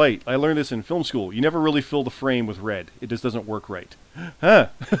about red light. I learned this in film school. You never really fill the frame with red. It just doesn't work right. Huh?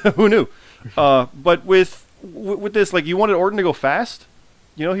 Who knew? But with this, like, you wanted Orton to go fast.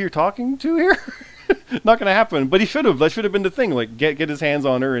 You know who you're talking to here? Not gonna happen. But he should have. That should have been the thing. Like, get his hands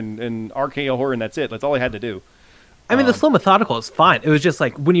on her and RKO her, and that's it. That's all he had to do. I mean, the slow methodical is fine. It was just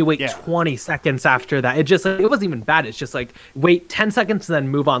like when you wait Yeah. 20 seconds after that, it just like, it wasn't even bad. It's just like wait 10 seconds and then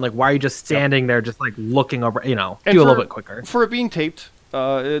move on. Like, why are you just standing there, just like looking over? You know, And do a for- little bit quicker. For it being taped,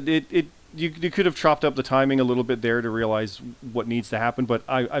 you could have chopped up the timing a little bit there to realize what needs to happen. But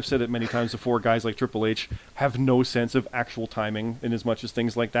I've said it many times before. Guys like Triple H have no sense of actual timing in as much as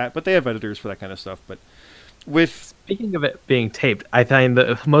things like that. But they have editors for that kind of stuff. But with Speaking of it being taped, I find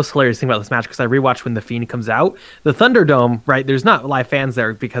the most hilarious thing about this match, because I rewatched when The Fiend comes out, the Thunderdome, right? There's not live fans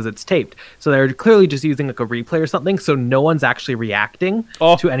there because it's taped. So they're clearly just using like a replay or something. So no one's actually reacting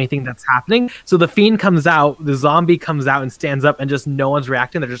to anything that's happening. So The Fiend comes out, the zombie comes out and stands up, and just no one's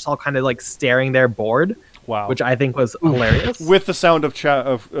reacting. They're just all kind of like staring there bored. Wow. Which I think was hilarious. with the sound of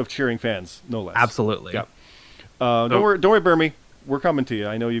cheering fans, no less. Absolutely. Yeah. Don't worry, Burmy. We're coming to you.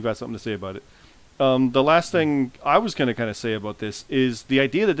 I know you've got something to say about it. The last thing I was going to kind of say about this is the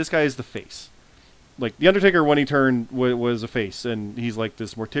idea that this guy is the face. Like, The Undertaker, when he turned, was a face, and he's like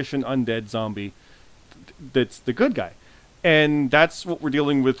this mortician, undead zombie that's the good guy. And that's what we're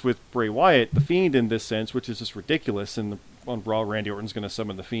dealing with Bray Wyatt, the Fiend, in this sense, which is just ridiculous. And on Raw, Randy Orton's going to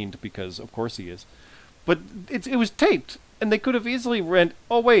summon the Fiend because, of course, he is. But it was taped, and they could have easily went,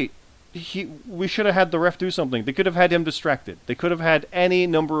 oh, wait, we should have had the ref do something. They could have had him distracted. They could have had any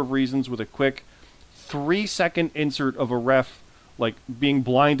number of reasons with a quick 3-second insert of a ref, like, being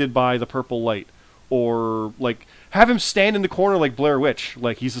blinded by the purple light. Or, like, have him stand in the corner like Blair Witch.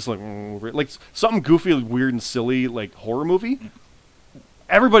 Like, he's just like something goofy, weird, and silly, like, horror movie.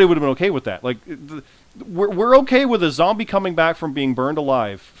 Everybody would have been okay with that. Like, we're okay with a zombie coming back from being burned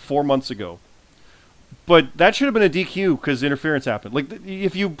alive 4 months ago. But that should have been a DQ because interference happened. Like,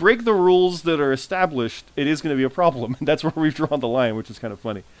 if you break the rules that are established, it is going to be a problem. And that's where we've drawn the line, which is kind of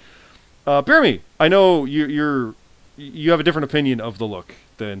funny. Jeremy, I know you have a different opinion of the look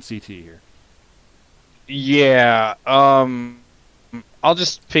than CT here. Yeah, I'll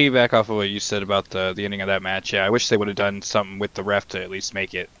just piggyback off of what you said about the ending of that match. Yeah, I wish they would have done something with the ref to at least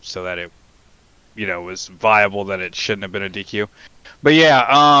make it so that it, was viable, that it shouldn't have been a DQ. But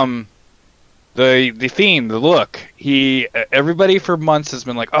yeah, The Fiend, the look. Everybody for months has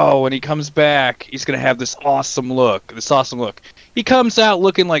been like, oh, when he comes back, he's gonna have this awesome look. He comes out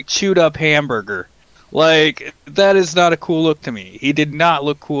looking like chewed up hamburger. Like, that is not a cool look to me. He did not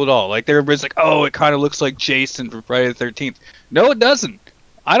look cool at all. Like, everybody's like, oh, it kind of looks like Jason from Friday the 13th. No, it doesn't.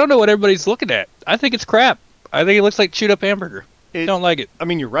 I don't know what everybody's looking at. I think it's crap. I think it looks like chewed up hamburger. Don't like it. I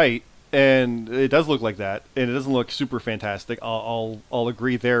mean, you're right, and it does look like that, and it doesn't look super fantastic. I'll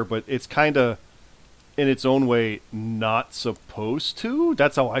agree there, but it's kind of, in its own way, not supposed to.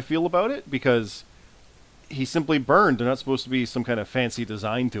 That's how I feel about it, because he simply burned. There's not supposed to be some kind of fancy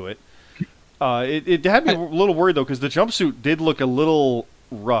design to it. It had me a little worried though, because the jumpsuit did look a little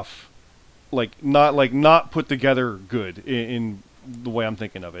rough, like not put together good in the way I'm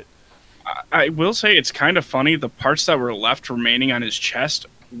thinking of it. I will say it's kind of funny. The parts that were left remaining on his chest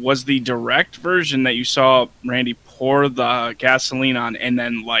was the direct version that you saw Randy pour the gasoline on and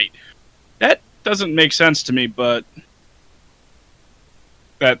then light. That doesn't make sense to me, but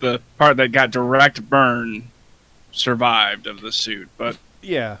that the part that got direct burn survived of the suit. But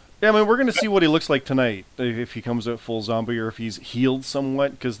Yeah, I mean, we're going to see what he looks like tonight, if he comes out full zombie or if he's healed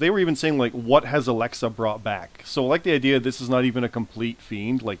somewhat, because they were even saying, like, what has Alexa brought back? So I like the idea this is not even a complete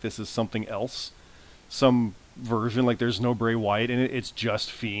Fiend, like this is something else, some version, like there's no Bray Wyatt in it, it's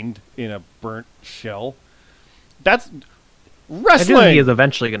just Fiend in a burnt shell. That's wrestling! I do think he is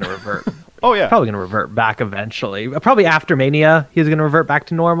eventually going to revert. Oh, yeah. Probably going to revert back eventually. Probably after Mania, he's going to revert back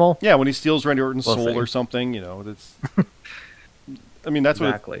to normal. Yeah, when he steals Randy Orton's We'll soul see. or something, you know, that's... I mean, that's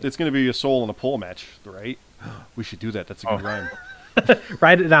Exactly. what it's going to be, a soul in a pole match, right? We should do that. That's a good rhyme.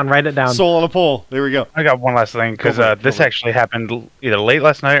 Write it down. Soul on a pole. There we go. I got one last thing because Go for it, this go for it. actually happened either late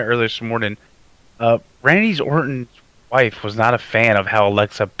last night or early this morning. Randy Orton's wife was not a fan of how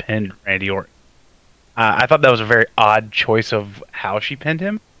Alexa pinned Randy Orton. I thought that was a very odd choice of how she pinned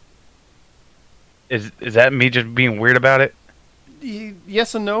him. Is that me just being weird about it?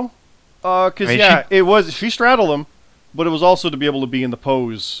 Yes and no. Because, I mean, yeah, it was... She straddled him, but it was also to be able to be in the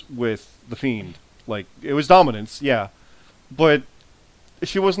pose with the Fiend. Like, it was dominance, yeah. But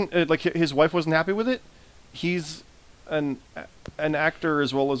she wasn't... Like, his wife wasn't happy with it. He's an actor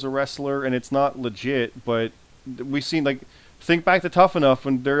as well as a wrestler, and it's not legit, but we've seen, like... Think back to Tough Enough,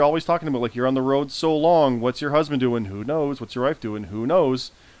 when they're always talking about, like, you're on the road so long, what's your husband doing? Who knows? What's your wife doing? Who knows?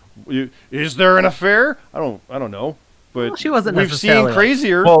 Is there an affair? I don't know. But Well, she wasn't we've necessarily, seen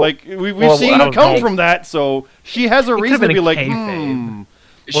crazier. Well- like we've well, seen I it was come going- from that, so she has a It reason could've to be been a like, kayfabe.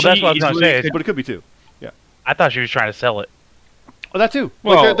 Well, that's what I was gonna say. But it could be too. Yeah. I thought she was trying to sell it. Oh, that too.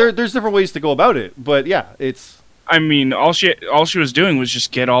 Well- Like, there's different ways to go about it, but yeah, it's I mean, all she was doing was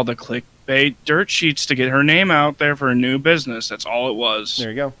just get all the clickbait dirt sheets to get her name out there for a new business. That's all it was. there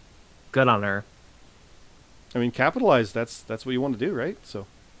you go. Good on her. I mean, capitalize. That's what you want to do, right? So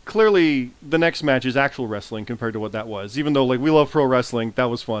clearly, the next match is actual wrestling compared to what that was. Even though, like, we love pro wrestling, that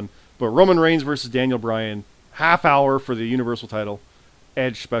was fun. But Roman Reigns versus Daniel Bryan, half hour for the Universal title,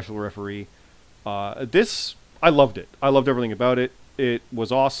 Edge special referee. This, I loved it. I loved everything about it. It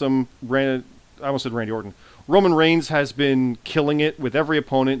was awesome. I almost said Randy Orton. Roman Reigns has been killing it with every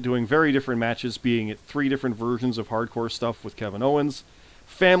opponent, doing very different matches, being at 3 different versions of hardcore stuff with Kevin Owens,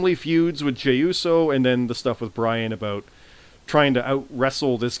 family feuds with Jey Uso, and then the stuff with Bryan about trying to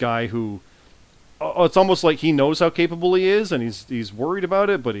out-wrestle this guy who... it's almost like he knows how capable he is, and he's worried about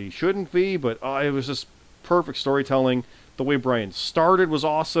it, but he shouldn't be. But it was just perfect storytelling. The way Bryan started was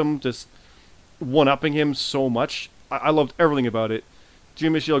awesome, just one-upping him so much. I loved everything about it.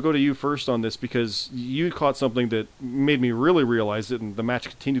 Jim Ishii, I'll go to you first on this, because you caught something that made me really realize it, and the match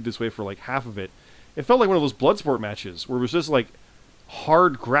continued this way for like half of it. It felt like one of those Bloodsport matches, where it was just like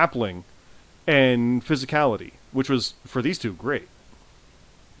hard grappling and physicality, which was, for these two, great.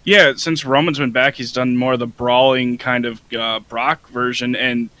 Yeah, since Roman's been back, he's done more of the brawling kind of Brock version,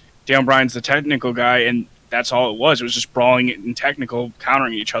 and Dan Bryan's the technical guy, and that's all it was. It was just brawling and technical,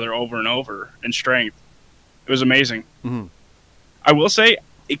 countering each other over and over in strength. It was amazing. Mm-hmm. I will say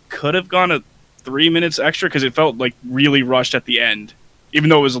it could have gone a 3 minutes extra because it felt like really rushed at the end. Even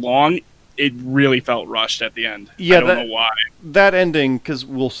though it was long, it really felt rushed at the end. Yeah, I don't know why. That ending, because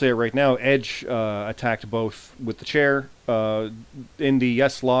we'll say it right now, Edge attacked both with the chair. In the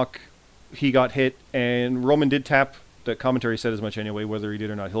yes lock, he got hit, and Roman did tap. The commentary said as much anyway. Whether he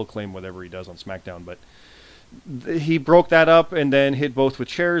did or not, he'll claim whatever he does on SmackDown. But he broke that up and then hit both with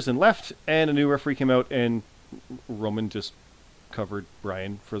chairs and left, and a new referee came out, and Roman just covered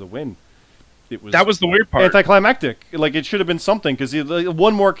Bryan for the win. That was the weird part. Anticlimactic. Like, it should have been something, because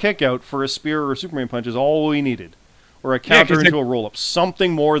one more kick out for a spear or a Superman punch is all we needed. Or a counter 'cause into a roll-up.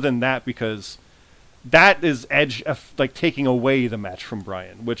 Something more than that, because that is Edge, like, taking away the match from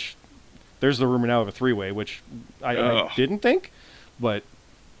Bryan, which There's the rumor now of a 3-way, which I Ugh. didn't think, but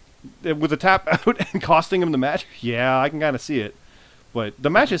with the tap out and costing him the match, yeah, I can kind of see it. But the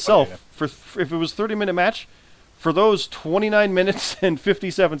match itself, if it was a 30-minute match, for those 29 minutes and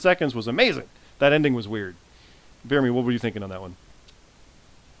 57 seconds was amazing. That ending was weird. Jeremy, what were you thinking on that one?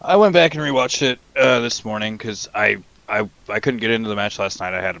 I went back and rewatched it this morning because I couldn't get into the match last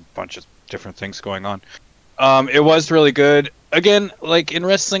night. I had a bunch of different things going on. It was really good. Again, like in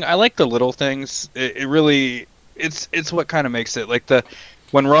wrestling, I like the little things. It really, it's what kind of makes it. Like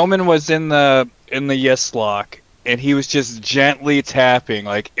when Roman was in the yes lock and he was just gently tapping,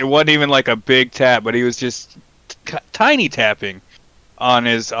 like it wasn't even like a big tap, but he was just tiny tapping on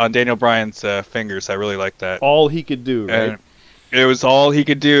Daniel Bryan's fingers. I really like that. All he could do, right? And it was all he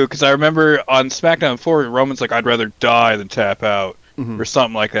could do, because I remember on SmackDown 4, Roman's like, I'd rather die than tap out, or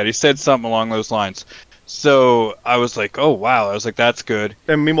something like that. He said something along those lines. So I was like, oh, wow. I was like, that's good.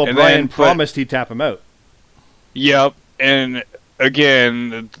 And meanwhile, Bryan promised he'd tap him out. Yep. And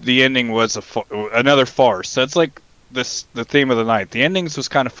again, the ending was another farce. That's like the theme of the night. The endings was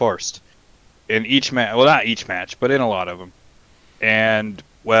kind of forced in each match. Well, not each match, but in a lot of them. And,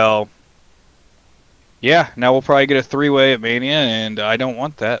 well... yeah, now we'll probably get a 3-way at Mania, and I don't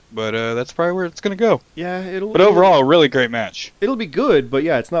want that, but that's probably where it's going to go. Yeah, But overall, a really great match. It'll be good, but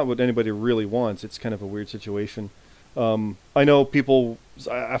yeah, it's not what anybody really wants. It's kind of a weird situation. I know people,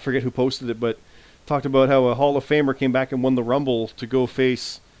 I forget who posted it, but talked about how a Hall of Famer came back and won the Rumble to go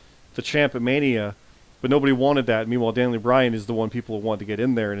face the champ at Mania, but nobody wanted that. Meanwhile, Daniel Bryan is the one people want to get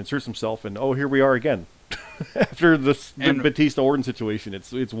in there and insert himself, and oh, here we are again. After the Batista Orton situation,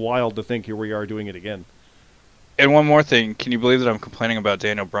 it's wild to think here we are doing it again. And one more thing, can you believe that I'm complaining about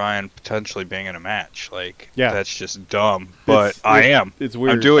Daniel Bryan potentially being in a match? Like, yeah, that's just dumb. But I am. It's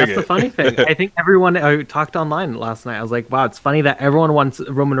weird. I'm doing That's the funny thing. I think everyone, I talked online last night. I was like, wow, it's funny that everyone wants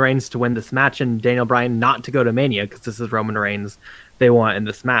Roman Reigns to win this match and Daniel Bryan not to go to Mania because this is Roman Reigns they want in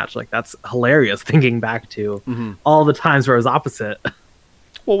this match. Like, that's hilarious thinking back to all the times where it was opposite.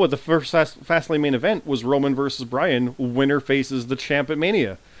 Well, what the first Fastlane main event was Roman versus Bryan. Winner faces the champ at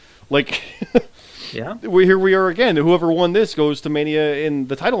Mania. Like, yeah, here we are again. Whoever won this goes to Mania in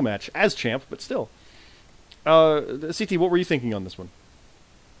the title match as champ, but still. CT, what were you thinking on this one?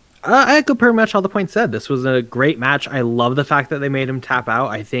 I echo pretty much all the points said. This was a great match. I love the fact that they made him tap out.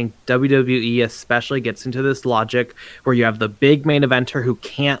 I think WWE especially gets into this logic where you have the big main eventer who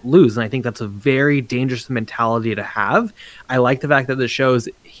can't lose, and I think that's a very dangerous mentality to have. I like the fact that this shows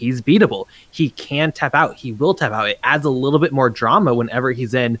he's beatable. He can tap out. He will tap out. It adds a little bit more drama whenever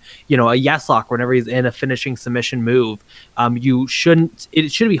he's in, a yes lock, whenever he's in a finishing submission move. It shouldn't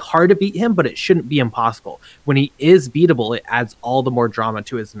be hard to beat him, but it shouldn't be impossible. When he is beatable, it adds all the more drama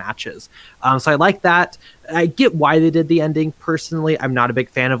to his matches. So I like that. I get why they did the ending. Personally, I'm not a big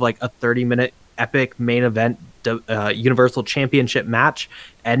fan of like a 30-minute epic main event Universal Championship match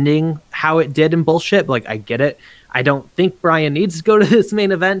ending how it did in bullshit. Like, I get it. I don't think Bryan needs to go to this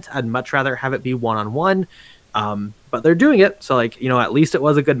main event. I'd much rather have it be one-on-one. But they're doing it. So, at least it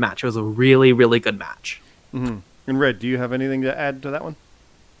was a good match. It was a really, really good match. Mm-hmm. And Red, do you have anything to add to that one?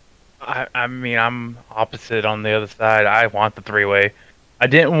 I mean, I'm opposite on the other side. I want the 3-way. I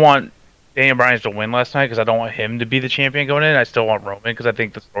didn't want Daniel Bryan to win last night because I don't want him to be the champion going in. I still want Roman because I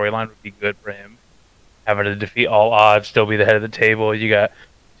think the storyline would be good for him. Having to defeat all odds, still be the head of the table. You got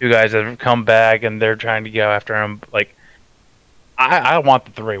two guys that have come back and they're trying to go after him. Like, I want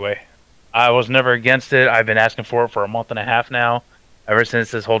the 3-way. I was never against it. I've been asking for it for a month and a half now, ever since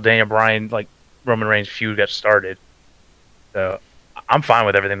this whole Daniel Bryan, Roman Reigns feud got started. So I'm fine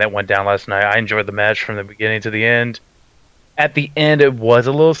with everything that went down last night. I enjoyed the match from the beginning to the end. At the end, it was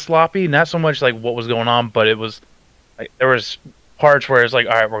a little sloppy. Not so much what was going on, but it was there was parts where it's all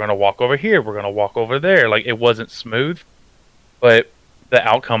right, we're gonna walk over here, we're gonna walk over there. It wasn't smooth, but the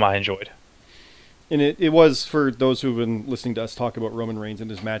outcome I enjoyed. And it was, for those who've been listening to us talk about Roman Reigns and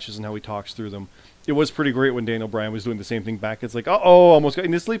his matches and how he talks through them, it was pretty great when Daniel Bryan was doing the same thing back. It's almost got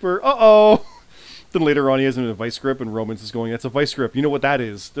in the sleeper. Then later on, he has him in a vice grip, and Roman's is going, that's a vice grip. You know what that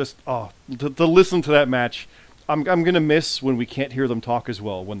is? Just, to listen to that match, I'm going to miss when we can't hear them talk as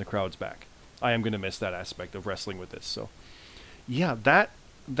well when the crowd's back. I am going to miss that aspect of wrestling with this. So, yeah, that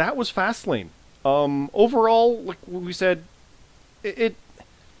was Fastlane. Overall, like we said, it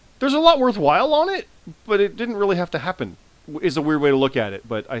there's a lot worthwhile on it, but it didn't really have to happen, is a weird way to look at it.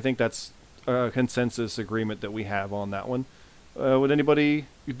 But I think that's a consensus agreement that we have on that one. Would anybody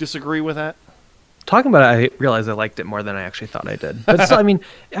disagree with that? Talking about it, I realized I liked it more than I actually thought I did. But still, I mean,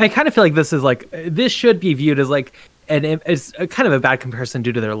 I kind of feel like this is this should be viewed as it's a kind of a bad comparison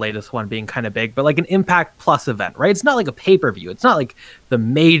due to their latest one being kind of big, but like an Impact Plus event, right? It's not like a pay-per-view. It's not like the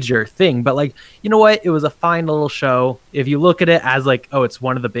major thing, but like, you know what? It was a fine little show. If you look at it as like, oh, it's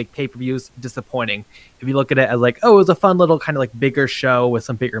one of the big pay-per-views, disappointing. If you look at it as like, oh, it was a fun little kind of like bigger show with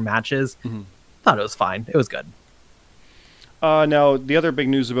some bigger matches, thought it was fine. It was good. Now, the other big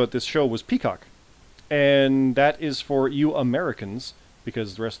news about this show was Peacock. And that is for you Americans,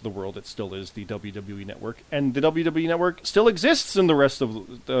 because the rest of the world, it still is the WWE Network. And the WWE Network still exists in the rest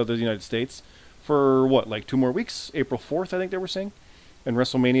of the United States for, what, like 2 more weeks? April 4th, I think they were saying. And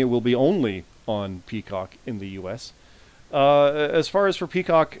WrestleMania will be only on Peacock in the U.S. As far as for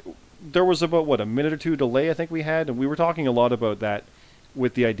Peacock, there was about, what, a minute or two delay I think we had. And we were talking a lot about that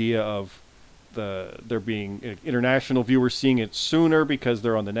with the idea of there being international viewers seeing it sooner because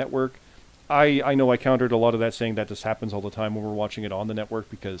they're on the network. I know I countered a lot of that, saying that this happens all the time when we're watching it on the network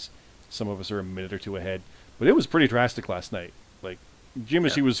because some of us are a minute or two ahead. But it was pretty drastic last night. Like, Jimmy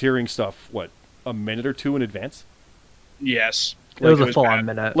was hearing stuff, what, a minute or two in advance? Yes. It was a full-on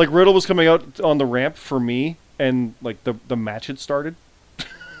minute. Like, Riddle was coming out on the ramp for me, and, like, the match had started.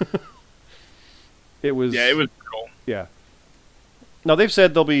 It was... Yeah, it was brutal. Yeah. Now, they've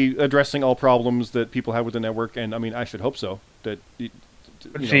said they'll be addressing all problems that people have with the network, and, I mean, I should hope so. That,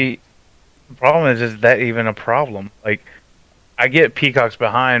 See... The problem is that even a problem? Like, I get Peacock's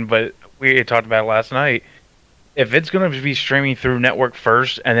behind, but we talked about it last night. If it's going to be streaming through network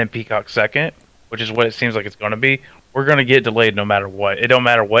first and then Peacock second, which is what it seems like it's going to be, we're going to get delayed no matter what. It don't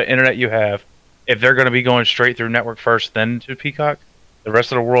matter what internet you have. If they're going to be going straight through network first, then to Peacock, the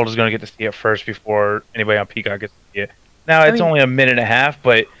rest of the world is going to get to see it first before anybody on Peacock gets to see it. Now, it's only a minute and a half,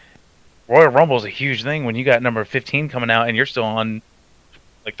 but Royal Rumble is a huge thing when you got number 15 coming out and you're still on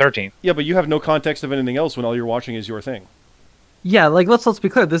like 13. Yeah, but you have no context of anything else when all you're watching is your thing. Yeah, like let's be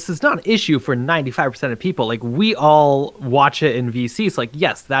clear. This is not an issue for 95% of people. Like we all watch it in VC. So like,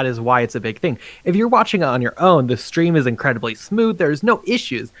 yes, that is why it's a big thing. If you're watching it on your own, the stream is incredibly smooth. There's no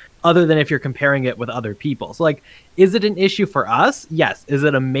issues other than if you're comparing it with other people. So like, is it an issue for us? Yes. Is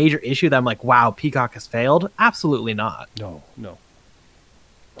it a major issue that I'm like, wow, Peacock has failed? Absolutely not. No.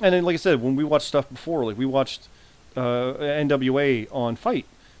 And then, like I said, when we watched stuff before, like we watched NWA on Fight,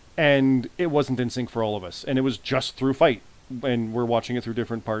 and it wasn't in sync for all of us, and it was just through Fight, and we're watching it through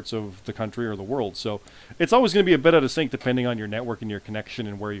different parts of the country or the world, so it's always going to be a bit out of sync depending on your network and your connection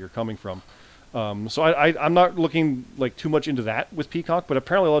and where you're coming from. So I'm not looking like too much into that with Peacock, but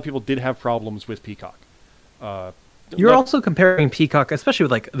apparently a lot of people did have problems with Peacock. You're also comparing Peacock, especially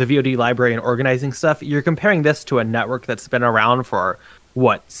with like the VOD library and organizing stuff. You're comparing this to a network that's been around for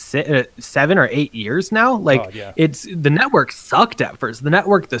what 7 or 8 years now. Like it's the network sucked at first.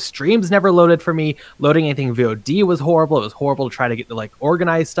 The streams never loaded for me. Loading anything VOD was horrible. It was horrible to try to get to like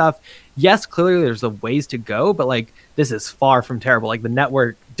organize stuff. Yes, clearly there's a ways to go, but like this is far from terrible. Like the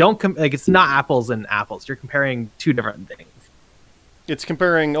network like it's not apples and apples. You're comparing two different things. It's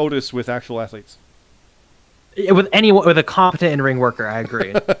comparing Otis with actual athletes. With anyone, with a competent in-ring worker, I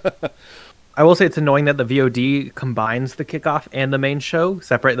agree. I will say it's annoying that the VOD combines the kickoff and the main show.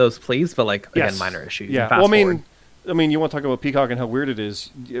 Separate those, please. But like again, minor issue. Yeah. Well, I mean, you want to talk about Peacock and how weird it is.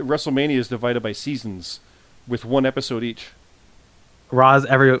 WrestleMania is divided by seasons, with one episode each. Raw's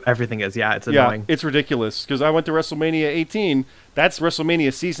everything is. Yeah, it's annoying. Yeah, it's ridiculous because I went to WrestleMania 18. That's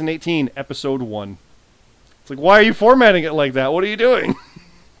WrestleMania season 18, episode 1. It's like, why are you formatting it like that? What are you doing?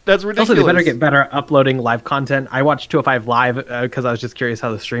 That's ridiculous. Also, they better get better at uploading live content. I watched 205 Live because I was just curious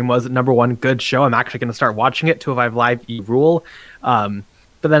how the stream was. Number one, good show. I'm actually going to start watching it. 205 Live, rule. But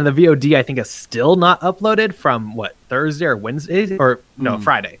then the VOD, I think, is still not uploaded from, Thursday or Wednesday? Or, no,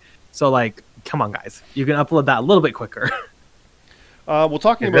 Friday. So, like, come on, guys. You can upload that a little bit quicker. Well,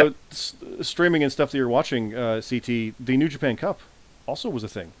 talking about streaming and stuff that you're watching, CT, the New Japan Cup also was a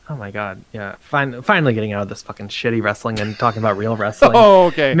thing. Oh my god, yeah. Finally getting out of this fucking shitty wrestling and talking about real wrestling. Oh,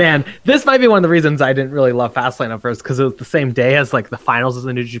 okay. Man, this might be one of the reasons I didn't really love Fastlane at first, because it was the same day as like the finals of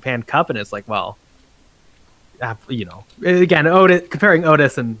the New Japan Cup, and it's like, well, again, comparing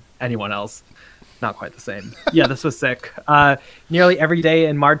Otis and anyone else, not quite the same. Yeah, this was sick. Nearly every day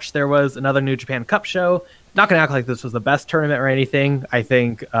in March there was another New Japan Cup show. Not going to act like this was the best tournament or anything. I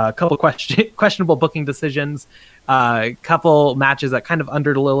think a couple questionable booking decisions, a couple matches that kind of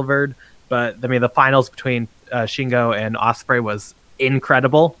under-delivered. But, I mean, the finals between Shingo and Ospreay was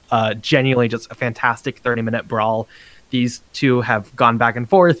incredible. Genuinely just a fantastic 30-minute brawl. These two have gone back and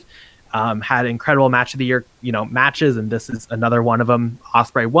forth, had incredible match of the year matches, and this is another one of them.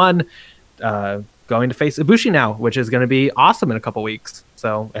 Ospreay won, going to face Ibushi now, which is going to be awesome in a couple weeks.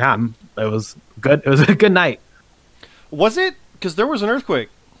 So, yeah, it was good. It was a good night. Was it? Because there was an earthquake.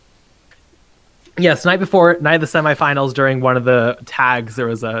 Yes, night of the semifinals, during one of the tags, there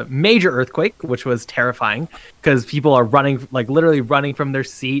was a major earthquake, which was terrifying because people are running, like literally running from their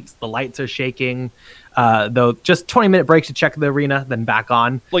seats. The lights are shaking. Though just 20-minute break to check the arena, then back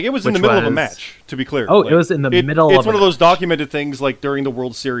on. Like, it was in the middle of a match, to be clear. Oh, like, it was in the middle It's of one it. of those documented things, like during the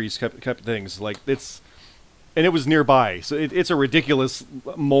World Series kept things. Like, and it was nearby, so it's a ridiculous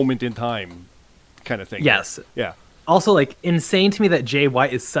moment in time kind of thing. Yes. Yeah. Also, like, insane to me that Jay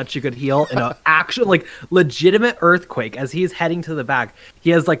White is such a good heel in an actual, like, legitimate earthquake. As he's heading to the back, he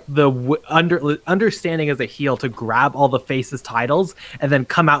has like the understanding as a heel to grab all the faces titles and then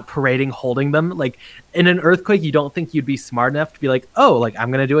come out parading, holding them. Like, in an earthquake, you don't think you'd be smart enough to be like, oh, like,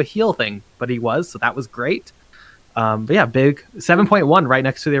 I'm gonna do a heel thing, but he was, so that was great. But yeah, big 7.1 right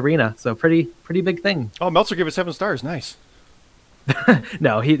next to the arena, so pretty big thing. Oh, Meltzer gave it 7 stars. Nice.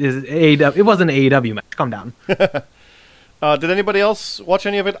 No, he is AEW. It wasn't an AEW match. Calm down. Did anybody else watch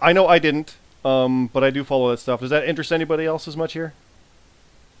any of it? I know I didn't, but I do follow that stuff. Does that interest anybody else as much here?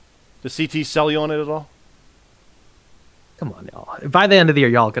 Does CT sell you on it at all? Come on, y'all. By the end of the year,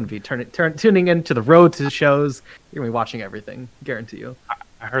 y'all going to be tuning into the road to the shows. You're going to be watching everything. Guarantee you.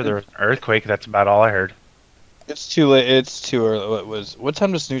 I heard there was an earthquake. That's about all I heard. It's too late. It's too early. What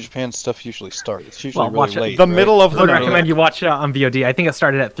time does New Japan stuff usually start? It's usually Well, watch really it. late. The right? middle of I the would night. recommend you watch it on VOD. I think it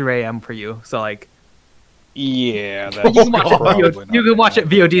started at 3 a.m. for you. So, like, Yeah, you that's can watch, probably it, not you can watch gonna it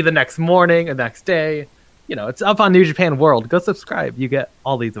VOD the next morning or the next day. You know, it's up on New Japan World. Go subscribe. You get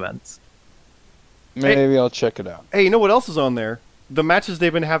all these events. happen. Maybe I'll check it out. Hey, you know what else is on there? The matches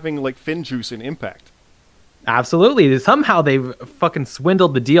they've been having, like Finn Juice and Impact. Absolutely. Somehow they've fucking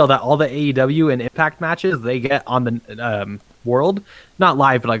swindled the deal that all the AEW and Impact matches they get on the World, not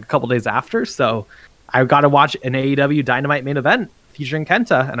live, but like a couple days after. So I got to watch an AEW Dynamite main event featuring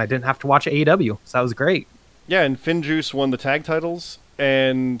Kenta, and I didn't have to watch AEW. So that was great. Yeah, and Finn Juice won the tag titles,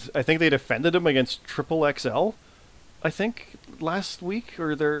 and I think they defended him against Triple XL, I think, last week,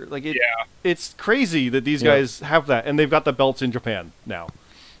 or they're like, Yeah. it's crazy that these Yeah. guys have that, and they've got the belts in Japan now,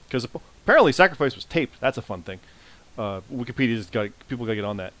 because apparently Sacrifice was taped. That's a fun thing. Wikipedia's got people got to get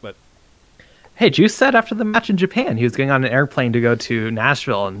on that, but Hey, Juice said after the match in Japan he was getting on an airplane to go to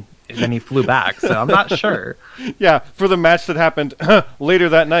Nashville, and then he flew back. So I'm not sure. yeah, for the match that happened later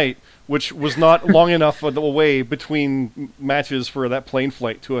that night, which was not long enough away between matches for that plane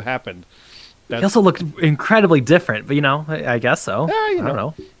flight to have happened. He also looked incredibly different, but I guess so. Yeah, you I don't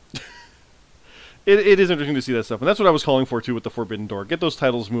know. It is interesting to see that stuff, and that's what I was calling for too with the Forbidden Door. Get those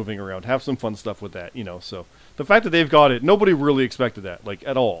titles moving around, have some fun stuff with that, So the fact that they've got it, nobody really expected that, like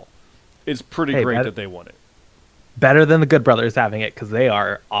at all. It's pretty Hey, great that they won it. Better than the Good Brothers having it because they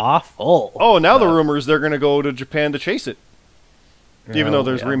are awful. Oh, now the rumors they're going to go to Japan to chase it, even though Oh,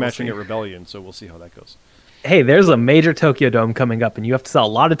 there's yeah, we'll rematching see. at Rebellion. So we'll see how that goes. Hey, there's a major Tokyo Dome coming up, and you have to sell a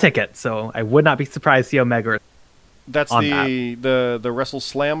lot of tickets. So I would not be surprised to see Omega. That's On the Wrestle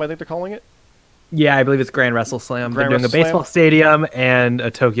Slam, I think they're calling it. Yeah, I believe it's Grand Wrestle Slam. Grand They're doing a Wrestle Slam? baseball stadium and a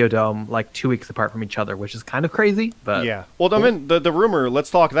Tokyo Dome like 2 weeks apart from each other, which is kind of crazy. But Yeah. Well, I mean, the rumor.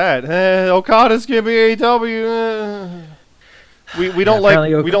 Let's talk that. Okada's gonna be AEW. We don't like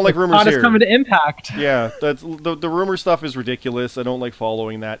rumors Okada's here. coming to Impact. Yeah, that's the rumor stuff is ridiculous. I don't like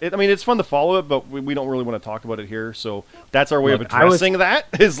following that. I mean, it's fun to follow it, but we don't really want to talk about it here. So that's our way of Look, I was- addressing that.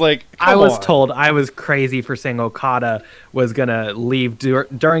 Is like, I come was on. told I was crazy for saying Okada was gonna leave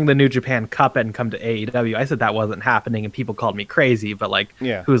during the New Japan Cup and come to AEW. I said that wasn't happening, and people called me crazy. But like,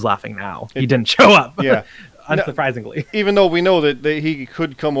 Yeah. who's laughing now? He didn't show up. Yeah. Unsurprisingly. Even though we know that he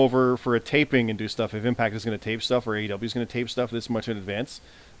could come over for a taping and do stuff, if Impact is going to tape stuff or AEW is going to tape stuff this much in advance,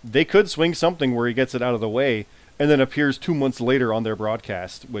 they could swing something where he gets it out of the way and then appears 2 months later on their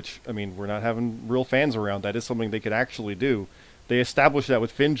broadcast, which, I mean, we're not having real fans around. That is something they could actually do. They established that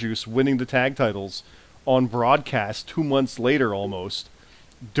with Finn Juice winning the tag titles on broadcast 2 months later almost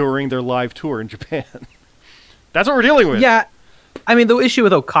during their live tour in Japan. That's what we're dealing with. Yeah. I mean, the issue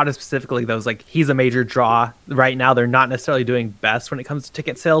with Okada specifically, though, is like he's a major draw. Right now, they're not necessarily doing best when it comes to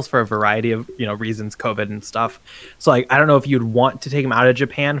ticket sales for a variety of reasons, COVID and stuff. So, like, I don't know if you'd want to take him out of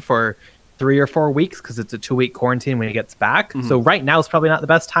Japan for 3 or 4 weeks because it's a 2-week quarantine when he gets back. So right now is probably not the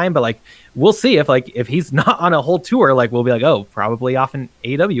best time, but like we'll see if he's not on a whole tour, like we'll be like, oh, probably off in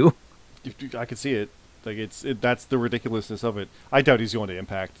AEW. I could see it. Like that's the ridiculousness of it. I doubt he's going to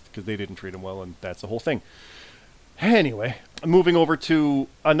Impact because they didn't treat him well, and that's the whole thing. Anyway, moving over to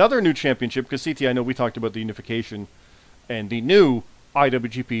another new championship, because CT, I know we talked about the unification and the new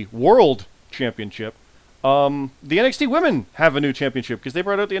IWGP World Championship. The NXT Women have a new championship because they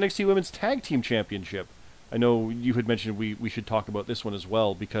brought out the NXT Women's Tag Team Championship. I know you had mentioned we should talk about this one as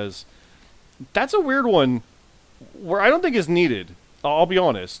well because that's a weird one where I don't think is needed. I'll be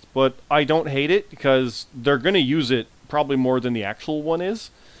honest, but I don't hate it because they're going to use it probably more than the actual one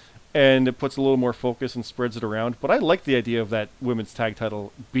is, and it puts a little more focus and spreads it around. But I like the idea of that women's tag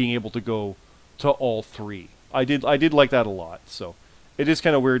title being able to go to all three. I did like that a lot. So it is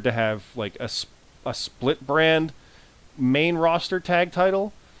kind of weird to have like a split brand main roster tag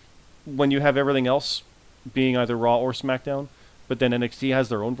title when you have everything else being either Raw or SmackDown. But then NXT has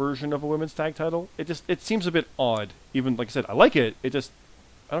their own version of a women's tag title. It seems a bit odd. Even like I said, I like it. I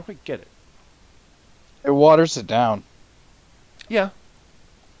don't quite get it. It waters it down. Yeah,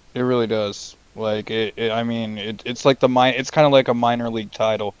 It really does. Like it's like it's kind of like a minor league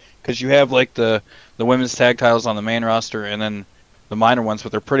title because you have like the women's tag titles on the main roster and then the minor ones,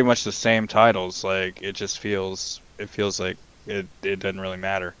 but they're pretty much the same titles. Like it feels like it doesn't really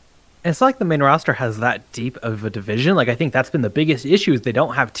matter. It's like the main roster has that deep of a division. Like I think that's been the biggest issue is they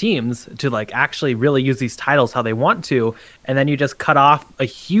don't have teams to like actually really use these titles how they want to, and then you just cut off a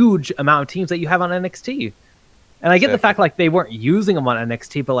huge amount of teams that you have on NXT. And I get the fact like they weren't using them on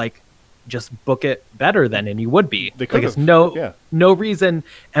NXT, but like just book it better than and you would be. They like it's could've, no reason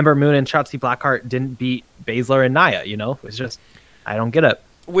Ember Moon and Shotzi Blackheart didn't beat Baszler and Nia. You know, it's just I don't get it.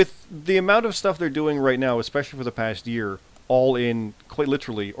 with the amount of stuff they're doing right now, especially for the past year, all in quite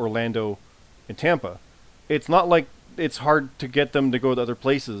literally Orlando and Tampa, it's not like it's hard to get them to go to other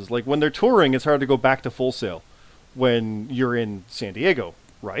places. Like when they're touring, it's hard to go back to Full Sail when you're in San Diego,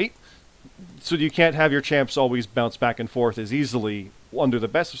 right? So you can't have your champs always bounce back and forth as easily under the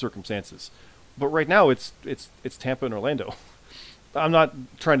best of circumstances. But right now, it's Tampa and Orlando. I'm not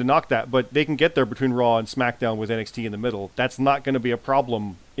trying to knock that, but they can get there between Raw and SmackDown with NXT in the middle. That's not going to be a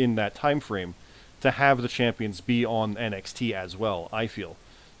problem in that time frame to have the champions be on NXT as well, I feel.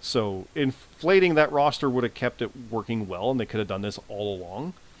 So inflating that roster would have kept it working well, and they could have done this all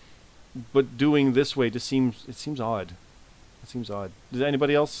along. But doing this way just seems odd. It seems odd. Does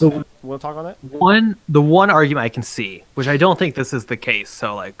anybody else want to talk on that? The one argument I can see, which I don't think this is the case,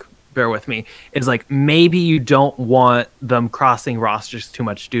 so like bear with me, is like maybe you don't want them crossing rosters too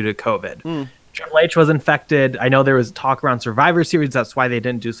much due to COVID. Triple H was infected. I know there was talk around Survivor Series. That's why they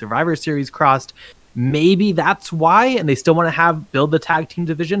didn't do Survivor Series crossed. Maybe that's why, and they still want to build the tag team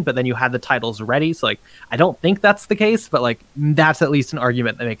division, but then you had the titles ready. So like, I don't think that's the case, but like that's at least an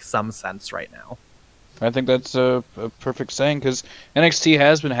argument that makes some sense right now. I think that's a perfect saying because NXT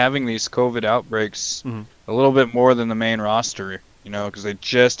has been having these COVID outbreaks a little bit more than the main roster, you know, because they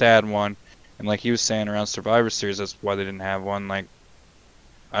just had one. And like he was saying around Survivor Series, that's why they didn't have one. Like,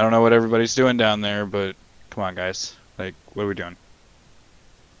 I don't know what everybody's doing down there, but come on, guys. Like, what are we doing?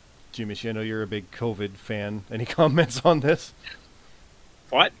 Jimmy, I know you're a big COVID fan. Any comments on this?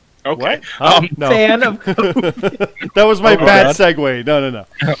 What? Okay. What? No. Fan of That was my bad segue. No.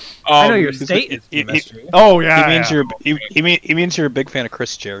 I know your state is chemistry. Oh yeah. He means you're a big fan of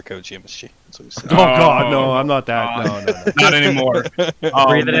Chris Jericho, GMSG. That's what he said. Oh God, no, I'm not that. No. Not anymore.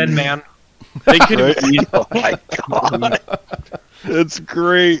 Breathe it in, man. They could have Oh my god, that's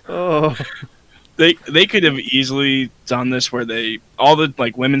great. Oh. they could have easily done this where all the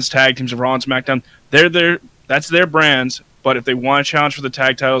like women's tag teams of Raw and SmackDown, that's their brands. But if they want to challenge for the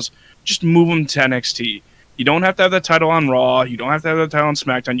tag titles, just move them to NXT. You don't have to have that title on Raw. You don't have to have that title on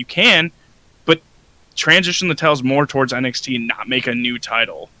SmackDown. You can, but transition the titles more towards NXT and not make a new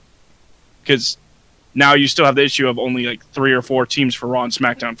title. Because now you still have the issue of only like 3 or 4 teams for Raw and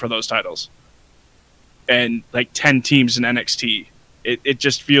SmackDown for those titles. And like 10 teams in NXT. It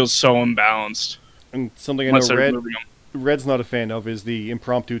just feels so imbalanced. And something I know Red's not a fan of is the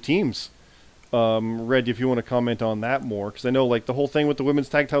impromptu teams. Red, if you want to comment on that more, because I know like the whole thing with the women's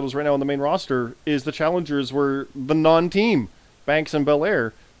tag titles right now on the main roster is the challengers were the non-team, Banks and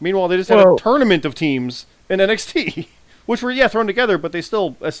Belair. Meanwhile, they just had a tournament of teams in NXT, which were thrown together, but they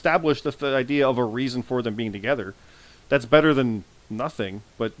still established the idea of a reason for them being together. That's better than nothing,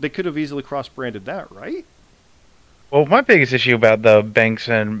 but they could have easily cross-branded that, right? Well, my biggest issue about the Banks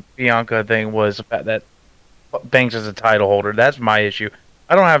and Bianca thing was the fact that Banks is a title holder. That's my issue.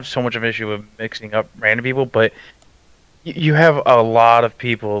 I don't have so much of an issue with mixing up random people, but you have a lot of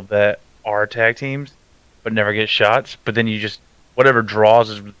people that are tag teams but never get shots. But then you just whatever draws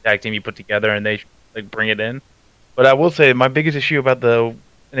is the tag team you put together, and they like bring it in. But I will say my biggest issue about the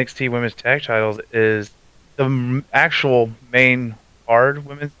NXT Women's Tag Titles is the actual main hard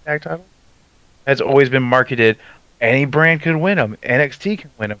Women's Tag Title has always been marketed. Any brand could win them. NXT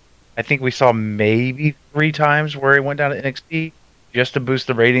can win them. I think we saw maybe 3 times where it went down to NXT. Just to boost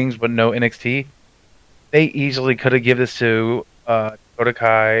the ratings, but no NXT. They easily could have given this to Dakota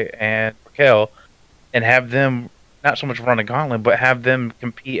Kai and Raquel and have them not so much run a gauntlet, but have them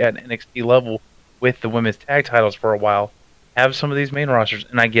compete at NXT level with the women's tag titles for a while. have some of these main rosters,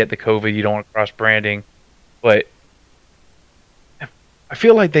 and I get the COVID, you don't want cross branding, but I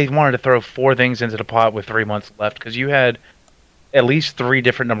feel like they wanted to throw 4 things into the pot with 3 months left because you had at least 3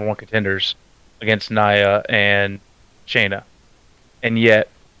 different number 1 contenders against Nia and Shayna, and yet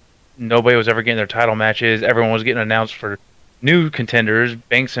nobody was ever getting their title matches. Everyone was getting announced for new contenders.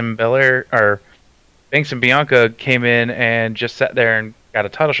 Banks and Bianca came in and just sat there and got a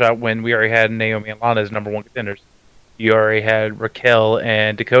title shot when we already had Naomi and Lana as number 1 contenders. You already had Raquel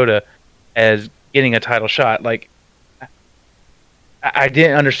and Dakota as getting a title shot. Like, I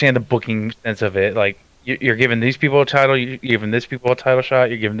didn't understand the booking sense of it. Like, you're giving these people a title, you're giving this people a title shot,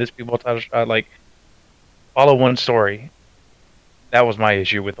 you're giving this people a title shot. Like, follow one story. That was my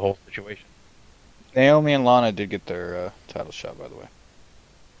issue with the whole situation. Naomi and Lana did get their title shot, by the way.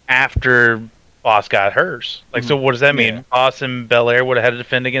 After Boss got hers. Like, so what does that mean? Yeah. Boss and Belair would have had to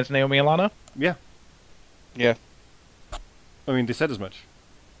defend against Naomi and Lana? Yeah. Yeah. I mean, they said as much.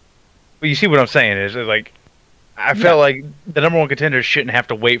 But you see what I'm saying is like, I felt like the number 1 contenders shouldn't have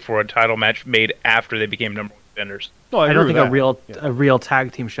to wait for a title match made after they became number 1 contenders. No, I don't think agree with that. a real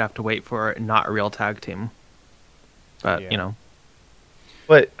tag team should have to wait for not a real tag team. But Yeah. you know,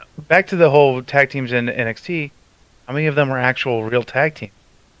 But back to the whole tag teams in NXT, how many of them are actual real tag teams?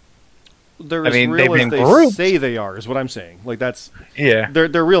 They're I as mean, real they've as been they grouped. say they are, is what I'm saying. Like, that's Yeah.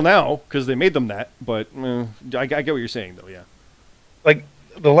 they're real now because they made them that. But I get what you're saying, though. Yeah. Like,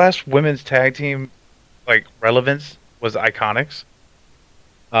 the last women's tag team, like, relevance was Iconics.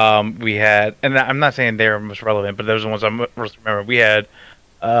 We had, and I'm not saying they're most relevant, but those are the ones I most remember. We had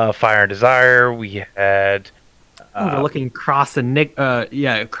Fire and Desire. We had overlooking Cross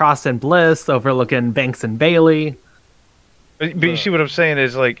and Cross and Bliss, overlooking Banks and Bailey. but you see what I'm saying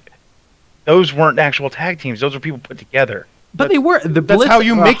is, like, those weren't actual tag teams. Those were people put together. But they were the That's Bliss. how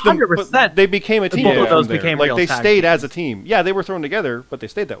you make them. 100%. But they became a team. Both of from those there. became like real they tag stayed teams. as a team. Yeah, they were thrown together, but they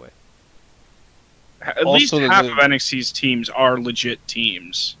stayed that way. At Also, least the- half of NXT's teams are legit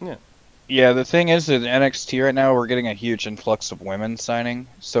teams. Yeah, the thing is that NXT right now, we're getting a huge influx of women signing,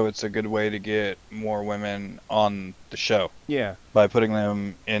 so it's a good way to get more women on the show Yeah. by putting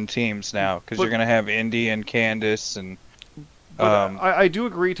them in teams now, because But- you're going to have Indy and Candice and But I do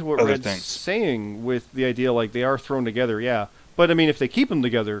agree to what other Red's things. saying with the idea, like, they are thrown together, yeah. But, I mean, if they keep them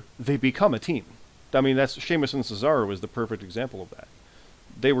together, they become a team. I mean, that's Sheamus and Cesaro was the perfect example of that.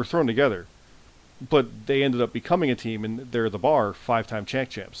 They were thrown together, but they ended up becoming a team, and they're the Bar 5-time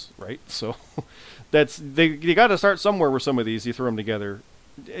champs, right? So you got to start somewhere with some of these. You throw them together.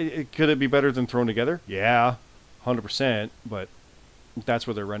 Could it be better than thrown together? Yeah, 100%, but that's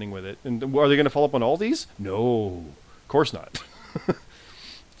where they're running with it. And are they going to follow up on all these? No, of course not.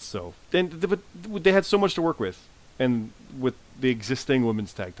 So, but they had so much to work with, and with the existing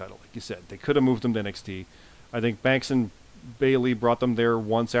women's tag title, like you said, they could have moved them to NXT. I think Banks and Bailey brought them there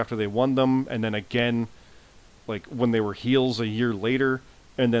once after they won them, and then again, like when they were heels a year later,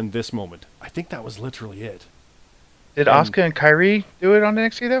 and then this moment. I think that was literally it. Did Asuka and Kyrie do it on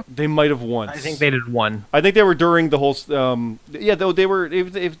NXT, though? They might have once. I think they did one. I think they were during the whole. Though they were.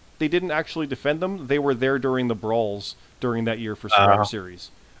 If they didn't actually defend them, they were there during the brawls during that year for Survivor Series.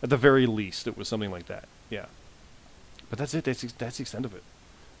 At the very least, it was something like that. Yeah. But that's it. That's the extent of it,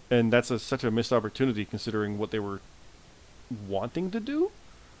 and that's such a missed opportunity considering what they were wanting to do.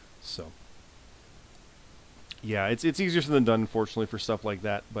 So. Yeah, it's easier said than done, unfortunately, for stuff like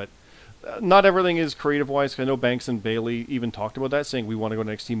that. But not everything is creative-wise. I know Banks and Bailey even talked about that, saying we want to go to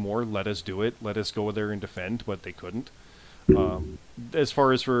NXT more. Let us do it. Let us go there and defend, but they couldn't. As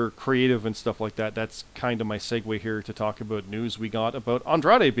far as for creative and stuff like that, that's kind of my segue here to talk about news we got about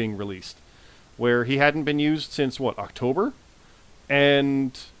Andrade being released, where he hadn't been used since, October?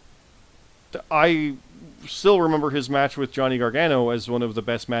 And I still remember his match with Johnny Gargano as one of the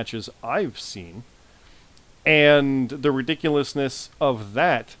best matches I've seen. And the ridiculousness of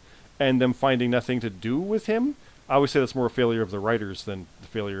that and them finding nothing to do with him, I would say that's more a failure of the writers than the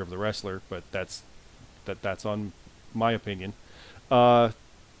failure of the wrestler, but that's on my opinion.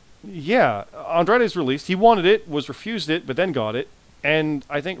 Yeah, Andrade's released. He wanted it, was refused it, but then got it. And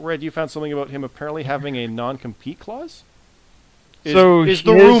I think, Red, you found something about him apparently having a non-compete clause? Is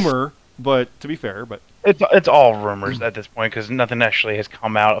the rumor, but to be fair, but... It's all rumors at this point because nothing actually has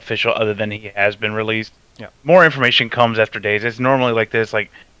come out official other than he has been released. Yeah. More information comes after days. It's normally like this,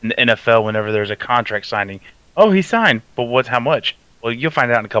 like in the NFL, whenever there's a contract signing. Oh, he signed, but how much? Well, you'll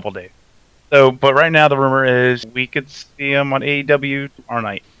find out in a couple days. So, but right now the rumor is we could see him on AEW tomorrow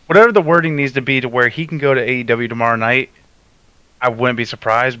night. Whatever the wording needs to be to where he can go to AEW tomorrow night, I wouldn't be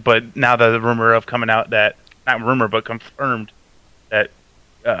surprised. But now the rumor of coming out that, not rumor, but confirmed that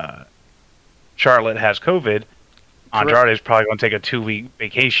Charlotte has COVID, Andrade is probably going to take a 2-week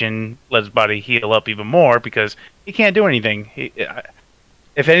vacation, let his body heal up even more because he can't do anything.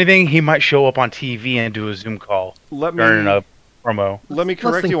 If anything, he might show up on TV and do a Zoom call during a promo. Let me Let's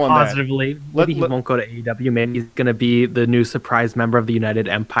correct think you on positively. that. Maybe he won't go to AEW. Maybe he's going to be the new surprise member of the United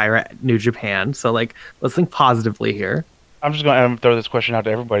Empire at New Japan. So, like, let's think positively here. I'm just going to throw this question out to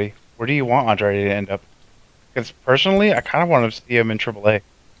everybody. Where do you want Andrade to end up? Because personally, I kind of want to see him in AAA.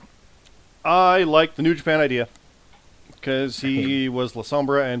 I like the New Japan idea because he was La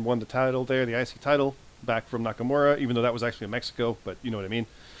Sombra and won the title there, the IC title, back from Nakamura, even though that was actually in Mexico, but you know what I mean.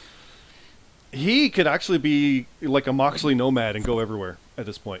 He could actually be like a Moxley nomad and go everywhere at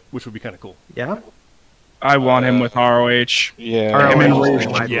this point, which would be kind of cool. Yeah. I want him with ROH. Yeah. Him and ROH.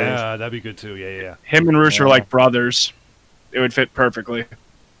 Rouge. Yeah, that'd be good too. Yeah. Him and Rouge are like brothers. It would fit perfectly.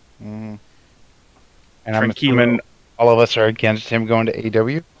 Mhm. And I'm Tranquilo. assuming all of us are against him going to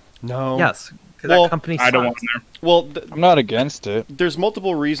AEW. No. Yes. 'Cause Well, that company I don't sucks. want him there. Well, I'm not against it. there's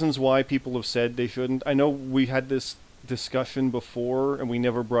multiple reasons why people have said they shouldn't. I know we had this discussion before and we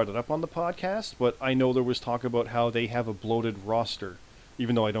never brought it up on the podcast, but I know there was talk about how they have a bloated roster,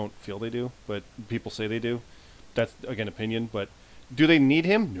 even though I don't feel they do, but people say they do. That's, again, opinion, but do they need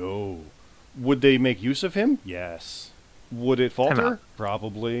him? No. Would they make use of him? Yes. Would it Time falter? out.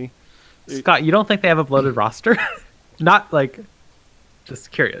 Probably. Scott, you don't think they have a bloated roster? Not like,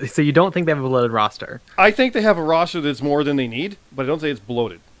 just curious. So you don't think they have a bloated roster? I think they have a roster that's more than they need, but I don't say it's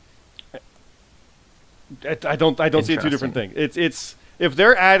bloated. I don't see it two different things. It's if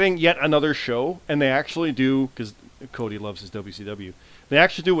they're adding yet another show and they actually do, because Cody loves his WCW, they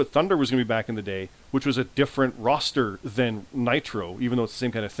actually do what Thunder was going to be back in the day, which was a different roster than Nitro, even though it's the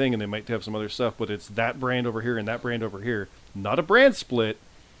same kind of thing and they might have some other stuff, but it's that brand over here and that brand over here. Not a brand split,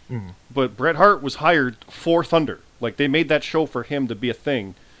 but Bret Hart was hired for Thunder. Like, they made that show for him to be a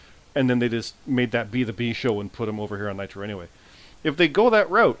thing, and then they just made that be the B show and put him over here on Nitro anyway. If they go that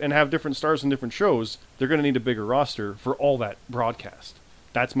route and have different stars in different shows, they're going to need a bigger roster for all that broadcast.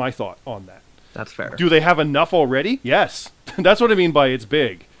 That's my thought on that. That's fair. Do they have enough already? Yes. That's what I mean by it's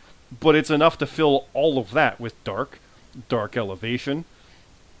big. But it's enough to fill all of that with Dark Elevation,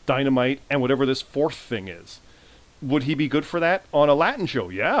 Dynamite, and whatever this fourth thing is. Would he be good for that on a Latin show?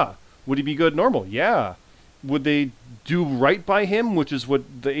 Yeah. Would he be good normal? Yeah. Would they do right by him, which is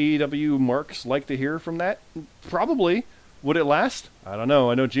what the AEW marks like to hear from that? Probably. Would it last? I don't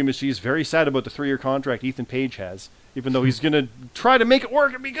know. I know GMSG is very sad about the 3-year contract Ethan Page has, even though he's going to try to make it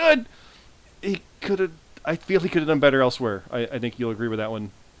work and be good. I feel he could have done better elsewhere. I think you'll agree with that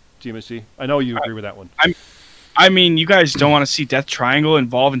one, GMSG. I know you agree with that one. I mean, you guys don't want to see Death Triangle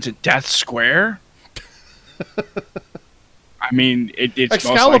evolve into Death Square? I mean, it's most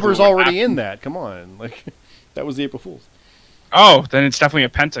likely Excalibur's what already happened. in that. Come on. Like, that was the April Fool's. Oh, then it's definitely a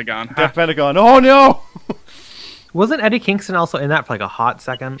Pentagon. Huh. Death Pentagon. Oh, no! Wasn't Eddie Kingston also in that for like a hot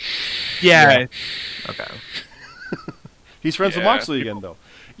second? Yeah. Okay. He's friends with Yeah, Moxley again, though.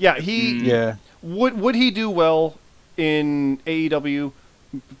 Yeah, he... Yeah. Would he do well in AEW?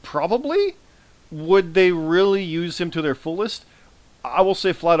 Probably. Would they really use him to their fullest? I will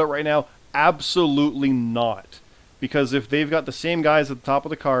say flat out right now, absolutely not. Because if they've got the same guys at the top of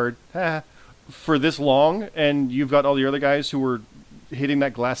the card for this long, and you've got all the other guys who are hitting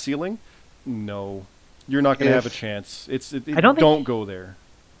that glass ceiling, no, you're not going to have a chance. Don't go there.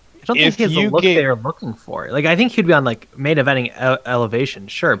 I don't think If he has the you look get- they're looking for. Like, I think he'd be on like main eventing Elevation,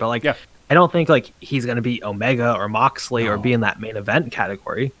 sure, but like, Yeah. I don't think like he's gonna be Omega or Moxley or be in that main event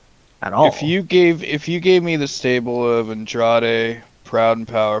category at all. If you gave me the stable of Andrade, Proud and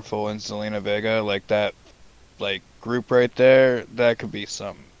Powerful, and Zelina Vega, like that, like group right there, that could be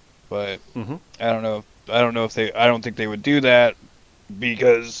something. But Mhm. I don't know. I don't think they would do that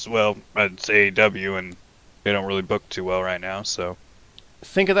because, well, it's AEW and they don't really book too well right now. So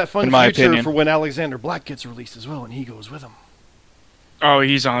Think of that fun In my future opinion. for when Alexander Black gets released as well, and he goes with him. Oh,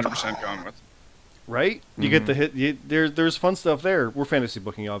 he's 100% going with. Right? You get the hit. There's fun stuff there. We're fantasy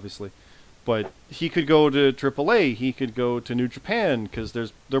booking, obviously, but he could go to AAA. He could go to New Japan because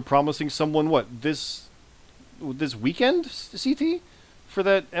they're promising someone this weekend, CT, for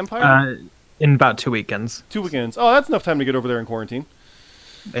that Empire. in about 2 weekends. 2 weekends. Oh, that's enough time to get over there in quarantine.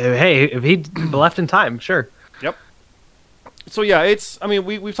 Hey, if he left in time, sure. Yep. So yeah, I mean,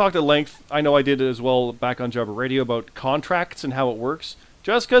 we've talked at length. I know I did it as well back on Jabba Radio about contracts and how it works.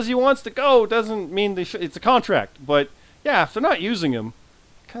 Just because he wants to go doesn't mean it's a contract. But yeah, if they're not using him,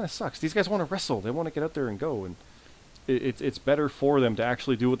 it kind of sucks. These guys want to wrestle. They want to get out there and go, and it's better for them to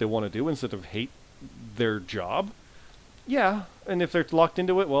actually do what they want to do instead of hate their job. Yeah, and if they're locked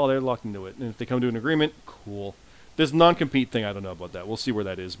into it, well, they're locked into it. And if they come to an agreement, cool. This non-compete thing, I don't know about that. We'll see where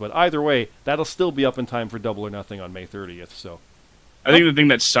that is. But either way, that'll still be up in time for Double or Nothing on May 30th. So I think the thing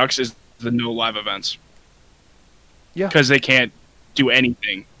that sucks is the no live events. Yeah. Because they can't do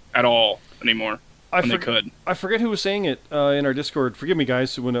anything at all anymore. I They could. I forget who was saying it in our Discord. Forgive me,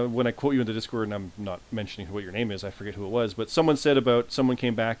 guys, when I quote you in the Discord and I'm not mentioning what your name is. I forget who it was, but someone said about someone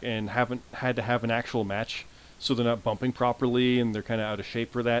came back and haven't had to have an actual match, so they're not bumping properly and they're kind of out of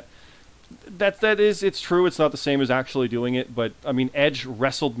shape for that. It's true. It's not the same as actually doing it, but I mean, Edge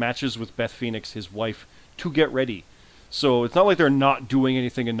wrestled matches with Beth Phoenix, his wife, to get ready. So it's not like they're not doing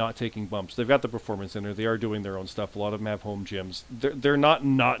anything and not taking bumps. They've got the performance center. They are doing their own stuff. A lot of them have home gyms. They're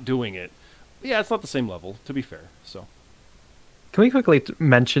not doing it. Yeah, it's not the same level, to be fair. So, Can we quickly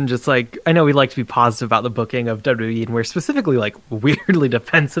mention just like, I know we like to be positive about the booking of WWE and we're specifically like weirdly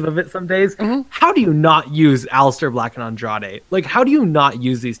defensive of it some days. Mm-hmm. How do you not use Aleister Black and Andrade? Like, how do you not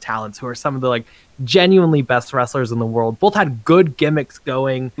use these talents who are some of the like genuinely best wrestlers in the world? Both had good gimmicks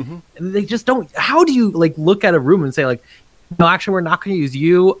going. And they just don't. How do you like look at a room and say like, no, actually, we're not going to use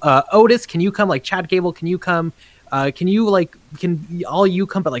you. Otis, can you come? Like Chad Gable, can you come? Can all you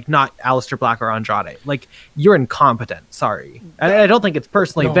come, but like not Aleister Black or Andrade? Like, you're incompetent. Sorry, and I don't think it's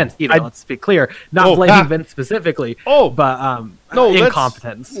personally Vince either. Let's be clear, not blaming Vince specifically. But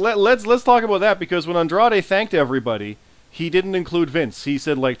incompetence. Let's talk about that, because when Andrade thanked everybody, he didn't include Vince. He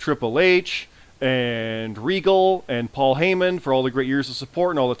said like Triple H and Regal and Paul Heyman for all the great years of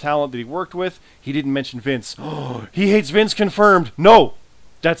support and all the talent that he worked with. He didn't mention Vince. He hates Vince, confirmed. No,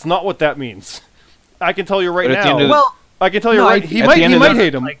 that's not what that means. I can tell you right now. I can tell you he might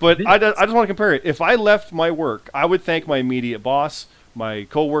hate him, but I just want to compare it. If I left my work, I would thank my immediate boss, my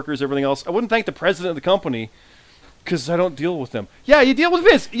co-workers, everything else. I wouldn't thank the president of the company because I don't deal with them. Yeah, you deal with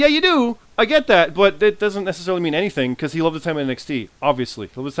Vince. Yeah, you do. I get that, but it doesn't necessarily mean anything because he loved his time in NXT, obviously.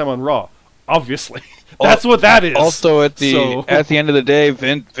 He loved his time on Raw, obviously. That's what that is. Also, at the end of the day,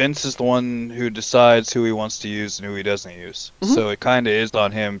 Vince is the one who decides who he wants to use and who he doesn't use. So it kind of is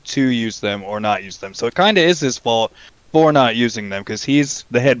on him to use them or not use them. So it kind of is his fault for not using them because he's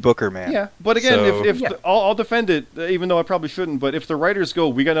the head booker man. Yeah, but again, I'll defend it, even though I probably shouldn't. But if the writers go,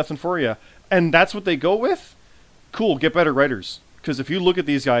 we got nothing for you, and that's what they go with, cool, get better writers. Because if you look at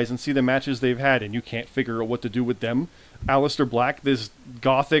these guys and see the matches they've had and you can't figure out what to do with them, Aleister Black, this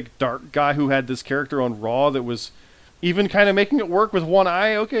gothic, dark guy who had this character on Raw that was even kind of making it work with one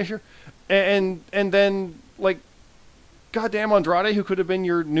eye, okay, sure. And then, like, goddamn Andrade, who could have been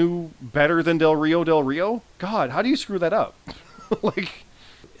your new better than Del Rio. God, how do you screw that up? Like,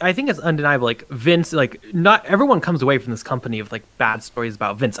 I think it's undeniable. Like Vince, like not everyone comes away from this company with like bad stories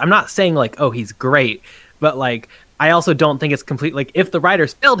about Vince. I'm not saying like, oh, he's great, but like, I also don't think it's complete. Like, if the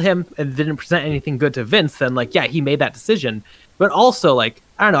writers failed him and didn't present anything good to Vince, then like, yeah, he made that decision. But also, like,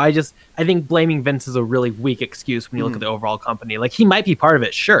 I don't know. I think blaming Vince is a really weak excuse when you look at the overall company. Like, he might be part of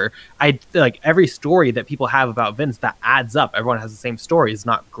it, sure. I like every story that people have about Vince that adds up. Everyone has the same story. It's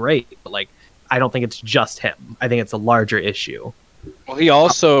not great, but like, I don't think it's just him. I think it's a larger issue. Well, he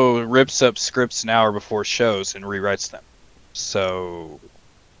also rips up scripts an hour before shows and rewrites them. So,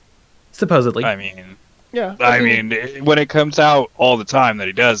 supposedly, I mean. Yeah, I mean, when it comes out all the time that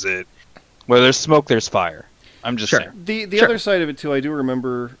he does it, where there's smoke, there's fire. I'm just saying. The other side of it too, I do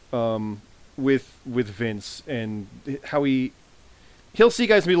remember with Vince and how he'll see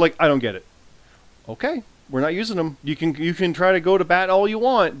guys and be like, I don't get it. Okay, we're not using them. You can try to go to bat all you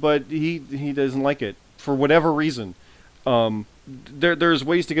want, but he doesn't like it for whatever reason. There's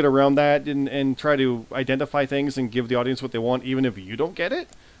ways to get around that and try to identify things and give the audience what they want, even if you don't get it.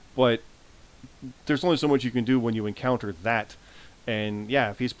 But there's only so much you can do when you encounter that. And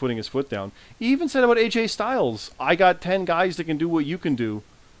yeah, if he's putting his foot down. He even said about AJ Styles, I got 10 guys that can do what you can do.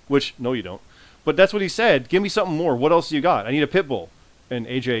 Which, no you don't. But that's what he said. Give me something more. What else you got? I need a pit bull. And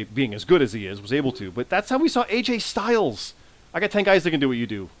AJ, being as good as he is, was able to. But that's how we saw AJ Styles. I got 10 guys that can do what you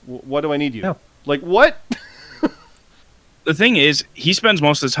do. What do I need you? No. Like, what? The thing is, he spends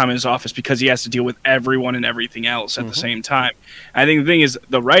most of the time in his office because he has to deal with everyone and everything else at the same time. I think the thing is,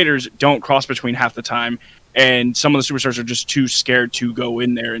 the writers don't cross between half the time, and some of the superstars are just too scared to go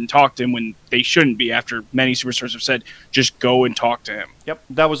in there and talk to him when they shouldn't be, after many superstars have said, just go and talk to him. Yep,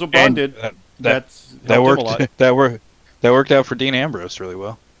 that was what Braun did. That worked. That worked out for Dean Ambrose really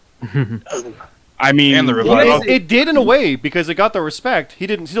well. I mean, and the revival. It did in a way, because it got the respect. He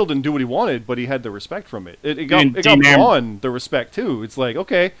still didn't do what he wanted, but he had the respect from it. It got Braun the respect too. It's like,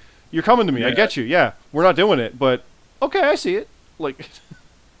 okay, you're coming to me. Yeah. I get you. Yeah, we're not doing it, but okay, I see it. Like,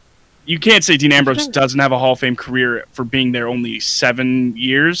 you can't say Dean Ambrose doesn't have a Hall of Fame career for being there only 6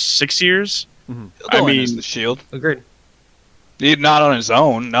 years. I mean, the Shield. Agreed. Not on his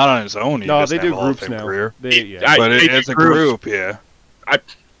own. Not on his own. He No, doesn't they do have a Hall of groups Fame now. career. Yeah. But they it's do a groups. group, yeah.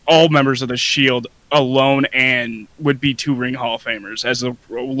 All members of the Shield alone and would be 2 Ring Hall of Famers as a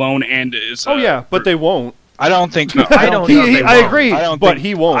alone and is. Oh yeah, but they won't. I don't think. I don't know if they I won't. agree, I don't but think-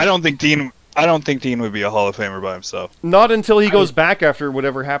 he won't. I don't think Dean would be a Hall of Famer by himself. Not until he goes back after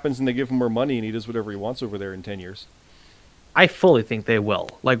whatever happens and they give him more money and he does whatever he wants over there in 10 years. I fully think they will.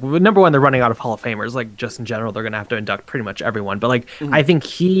 Like, number one, they're running out of Hall of Famers. Like, just in general, they're going to have to induct pretty much everyone. But, like, I think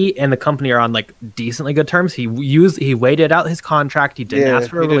he and the company are on, like, decently good terms. He waited out his contract. He didn't ask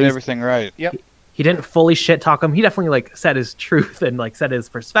for a he did release. everything right. He didn't fully shit talk him. He definitely, like, said his truth and, like, said his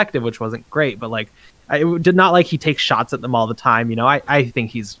perspective, which wasn't great. But, like, it did not like he takes shots at them all the time. You know, I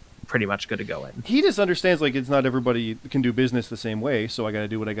think he's pretty much good to go in. He just understands, like, it's not everybody can do business the same way, so I got to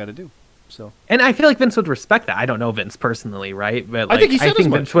do what I got to do. So And I feel like Vince would respect that. I don't know Vince personally, right? But like, I think he said as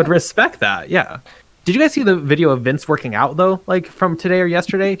much, Vince would respect that. Yeah. Did you guys see the video of Vince working out though? Like from today or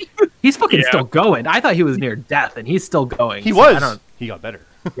yesterday? He's fucking Yeah. still going. I thought he was near death, and he's still going. he So I was. don't- He got better.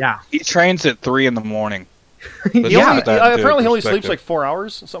 Yeah. He trains at 3 in the morning. He Yeah, only, put that into apparently he only sleeps perspective. like 4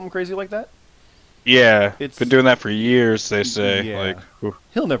 hours, something crazy like that. Yeah, It's- been doing that for years. They say. Yeah. Like, whew.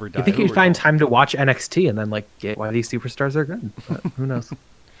 He'll never die. I think Who he'd would find know? time to watch NXT and then like get why these superstars are good. But who knows?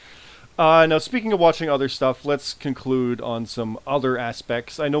 Now, speaking of watching other stuff, let's conclude on some other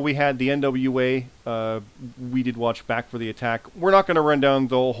aspects. I know we had the NWA. We did watch Back for the Attack. We're not going to run down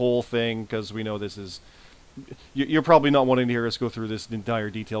the whole thing because we know this is... You're probably not wanting to hear us go through this in entire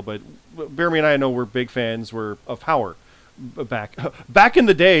detail, but Jeremy and I know we're big fans of Power back in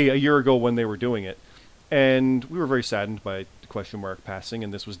the day, a year ago when they were doing it. And we were very saddened by Question Mark passing,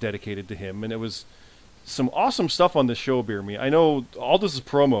 and this was dedicated to him. And it was some awesome stuff on this show, Beer Me. I know Aldous'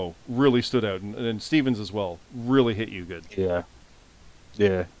 promo really stood out, and Stevens as well really hit you good. Yeah.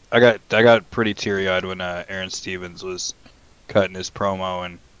 Yeah. I got pretty teary eyed when Aaron Stevens was cutting his promo,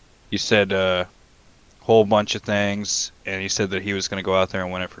 and he said a whole bunch of things, and he said that he was going to go out there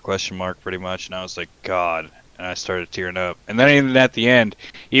and win it for Question Mark pretty much, and I was like, God, and I started tearing up. And then even at the end,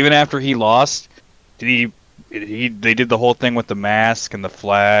 even after he lost, they did the whole thing with the mask and the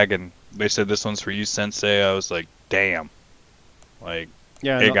flag, and they said this one's for you, Sensei. I was like, damn, like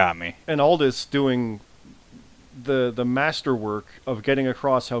Yeah, it got me. and Aldous doing the masterwork of getting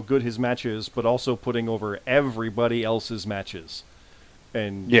across how good his match is, but also putting over everybody else's matches.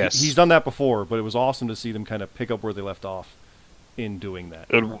 And Yes. he's done that before, but it was awesome to see them kind of pick up where they left off in doing that.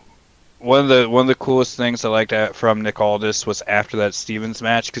 One of the coolest things I liked from Nick Aldis was after that Stevens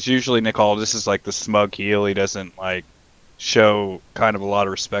match, because usually Nick Aldis is like the smug heel. He doesn't like show kind of a lot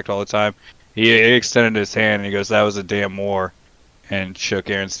of respect all the time. He extended his hand and he goes, "That was a damn war," and shook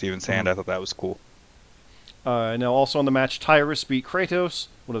Aaron Stevens' hand. I thought that was cool. Now, also on the match, Tyrus beat Kratos,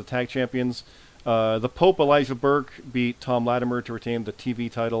 one of the tag champions. The Pope, Elijah Burke, beat Tom Latimer to retain the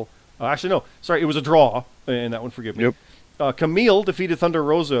TV title. Actually, no, sorry, it was a draw in that one, forgive me. Yep. Camille defeated Thunder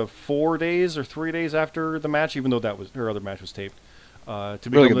Rosa 4 days or 3 days after the match, even though her other match was taped, to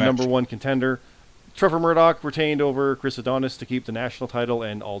become Really the good number match. one contender. Trevor Murdoch retained over Chris Adonis to keep the national title,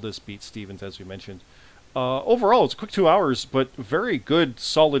 and Aldis beat Stevens, as we mentioned. Overall, it's a quick 2 hours, but very good,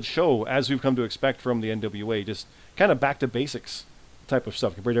 solid show, as we've come to expect from the NWA. Just kind of back to basics type of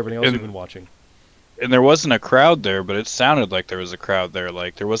stuff compared to everything else And- we've been watching. And there wasn't a crowd there, but it sounded like there was a crowd there.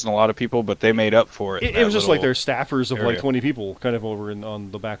 Like there wasn't a lot of people, but they made up for it. in It that was just like little their staffers of like area. 20 people kind of over on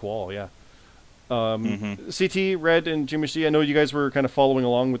the back wall, yeah. CT, Red, and Jimmy C, I know you guys were kind of following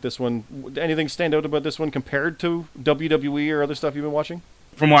along with this one. Anything stand out about this one compared to WWE or other stuff you've been watching?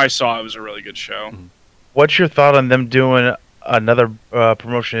 From what I saw, it was a really good show. What's your thought on them doing another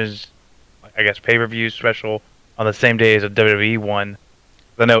promotion, is, I guess, pay-per-view special on the same day as a WWE one?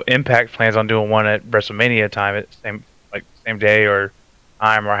 I know Impact plans on doing one at WrestleMania time at same day or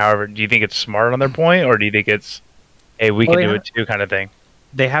time or however. Do you think it's smart on their point, or do you think it's, hey, we Well, can they do have- it too kind of thing?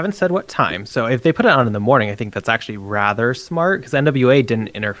 They haven't said what time, so if they put it on in the morning, I think that's actually rather smart because NWA didn't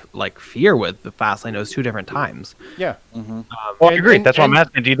interfere with the Fastlane. It was 2 different times. Yeah. Well, I And- agree. and- That's why I'm and-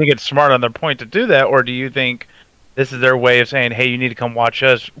 asking. Do you think it's smart on their point to do that, or do you think this is their way of saying, hey, you need to come watch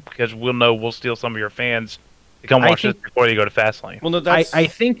us because we'll steal some of your fans to come I watch us think- before they go to Fastlane? Well, no, that's... I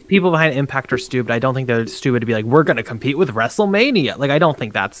think people behind Impact are stupid. I don't think they're stupid to be like, we're going to compete with WrestleMania. Like, I don't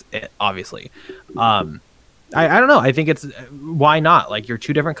think that's it, obviously. I don't know. I think it's, why not? Like, you're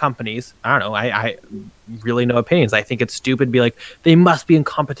 2 different companies. I don't know. I really no opinions. I think it's stupid to be like, they must be in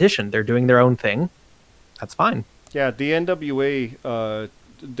competition. They're doing their own thing. That's fine. Yeah, the NWA,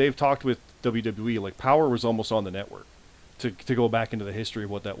 they've talked with WWE, like Power was almost on the network to go back into the history of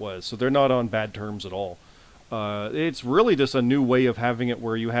what that was. So they're not on bad terms at all. It's really just a new way of having it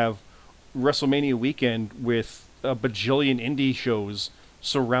where you have WrestleMania weekend with a bajillion indie shows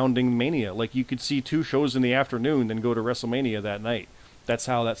surrounding Mania. Like, you could see 2 shows in the afternoon, then go to WrestleMania that night. That's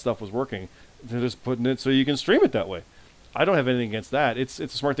how that stuff was working. They're just putting it so you can stream it that way. I don't have anything against that. It's a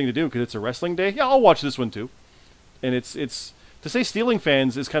smart thing to do because it's a wrestling day. Yeah, I'll watch this one too. And it's to say stealing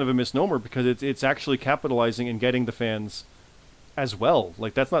fans is kind of a misnomer because it's actually capitalizing and getting the fans as well.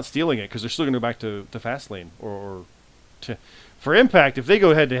 Like, that's not stealing it because they're still going to go back to Fastlane or to, for Impact. If they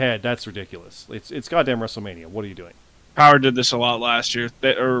go head to head, that's ridiculous. It's goddamn WrestleMania. What are you doing? Power did this a lot last year,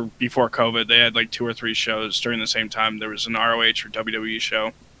 or before COVID. They had like 2 or 3 shows during the same time. There was an ROH or WWE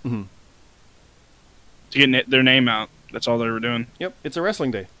show Mm-hmm. to get their name out. That's all they were doing. Yep, it's a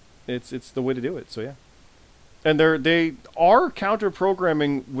wrestling day. It's the way to do it. So yeah, and they are counter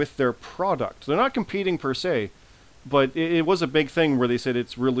programming with their product. They're not competing per se, but it was a big thing where they said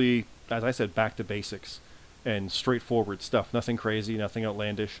it's really, as I said, back to basics and straightforward stuff. Nothing crazy, nothing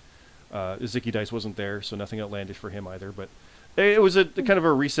outlandish. Zicky Dice wasn't there, so nothing outlandish for him either. But it was a kind of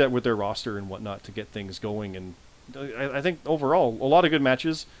a reset with their roster and whatnot to get things going. And I think overall, a lot of good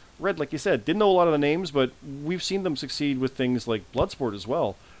matches. Red, like you said, didn't know a lot of the names, but we've seen them succeed with things like Bloodsport as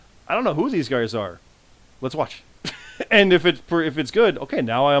well. I don't know who these guys are. Let's watch. And if it's good, okay,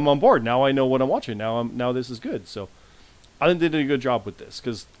 now I am on board. Now I know what I'm watching. Now this is good. So I think they did a good job with this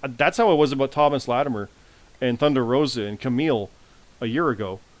because that's how it was about Thomas Latimer and Thunder Rosa and Camille a year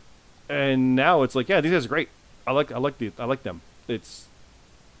ago. And now it's like, yeah, these guys are great. I like them. It's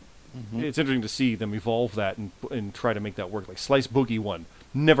interesting to see them evolve that and try to make that work. Like Slice Boogie won.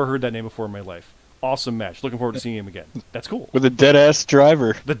 Never heard that name before in my life. Awesome match. Looking forward to seeing him again. That's cool. With a dead ass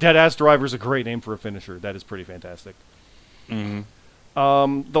driver. The dead ass driver is a great name for a finisher. That is pretty fantastic.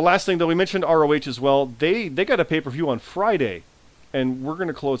 Mm-hmm. The last thing that we mentioned, ROH as well. They got a pay-per-view on Friday, and we're going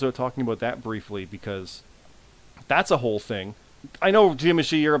to close out talking about that briefly because that's a whole thing. I know,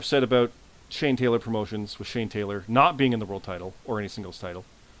 GMSG, you're upset about Shane Taylor Promotions with Shane Taylor not being in the world title or any singles title,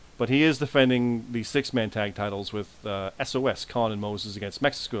 but he is defending the 6-man tag titles with SOS, Khan and Moses against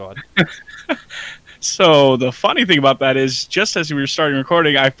Mexico. So the funny thing about that is, just as we were starting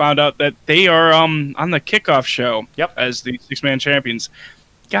recording, I found out that they are on the kickoff show as the 6-man champions.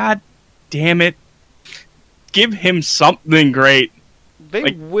 God damn it. Give him something great.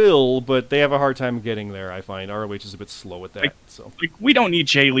 They will, but they have a hard time getting there, I find. ROH is a bit slow at that. So we don't need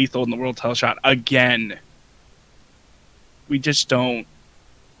Jay Lethal in the world title shot again. We just don't.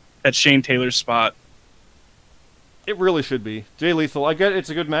 That's Shane Taylor's spot. It really should be. Jay Lethal, I get it's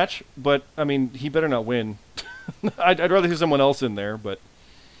a good match, but, I mean, he better not win. I'd rather see someone else in there, but...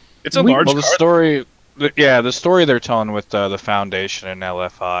 It's a large Well, the story they're telling with the Foundation and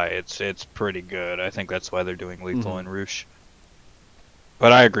LFI, it's pretty good. I think that's why they're doing Lethal and Roosh.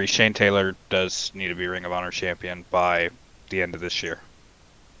 But I agree, Shane Taylor does need to be Ring of Honor champion by the end of this year.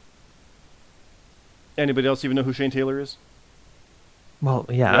 Anybody else even know who Shane Taylor is? Well,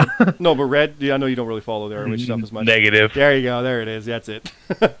 yeah. No, but Red, I know you don't really follow the ROH stuff as much. Negative. There you go. There it is. That's it.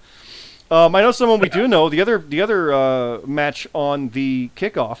 I know someone we do know. The other match on the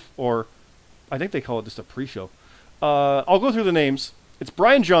kickoff, or I think they call it just a pre-show. I'll go through the names. It's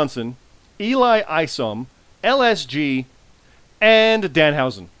Brian Johnson, Eli Isom, LSG, and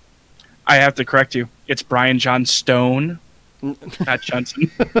Danhausen. I have to correct you. It's Brian John Stone, not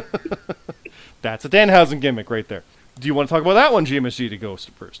Johnson. That's a Danhausen gimmick right there. Do you want to talk about that one, GMSG, to go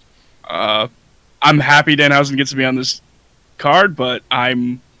first? I'm happy Danhausen gets to be on this card, but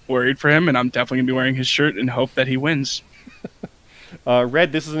I'm worried for him, and I'm definitely going to be wearing his shirt and hope that he wins.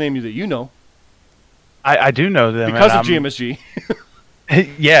 Red, this is a name that you know. I do know them. Because of GMSG.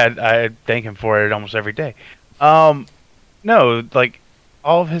 Yeah, I thank him for it almost every day. No, like,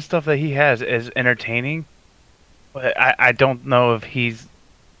 all of his stuff that he has is entertaining, but I don't know if he's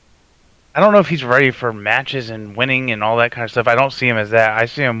ready for matches and winning and all that kind of stuff. I don't see him as that. I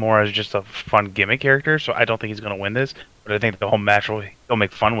see him more as just a fun gimmick character, so I don't think he's going to win this, but I think the whole match he'll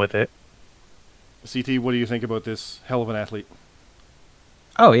make fun with it. CT, what do you think about this hell of an athlete?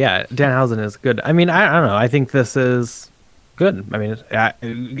 Oh, yeah. Danhausen is good. I mean, I don't know. I think this is good. I mean,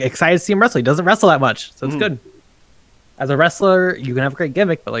 excited to see him wrestle. He doesn't wrestle that much, so it's good. As a wrestler, you can have a great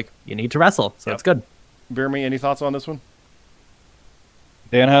gimmick, but, like, you need to wrestle, so it's good. Jeremy, any thoughts on this one?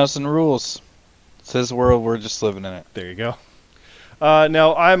 Danhausen rules. It's his world. We're just living in it. There you go.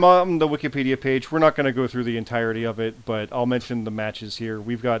 Now, I'm on the Wikipedia page. We're not going to go through the entirety of it, but I'll mention the matches here.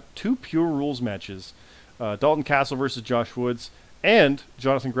 We've got 2 Pure Rules matches. Dalton Castle versus Josh Woods, and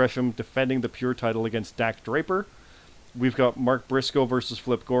Jonathan Gresham defending the Pure title against Dak Draper. We've got Mark Briscoe versus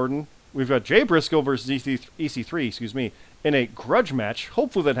Flip Gordon. We've got Jay Briscoe versus EC3, in a grudge match.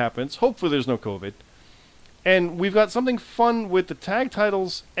 Hopefully that happens. Hopefully there's no COVID. And we've got something fun with the tag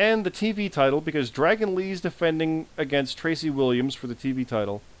titles and the TV title because Dragon Lee's defending against Tracy Williams for the TV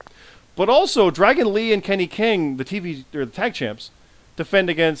title. But also Dragon Lee and Kenny King, the tag champs, defend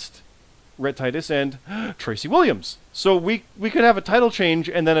against Rhett Titus and Tracy Williams. So we could have a title change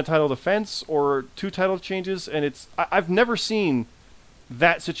and then a title defense or 2 title changes, and I've never seen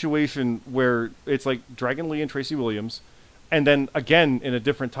that situation where it's like Dragon Lee and Tracy Williams and then again in a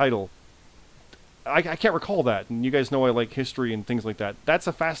different title. I can't recall that, and you guys know I like history and things like that. That's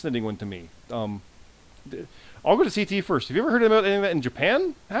a fascinating one to me. I'll go to CT first. Have you ever heard about anything like that in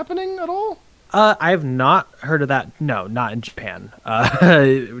Japan happening at all? I have not heard of that. No, not in Japan.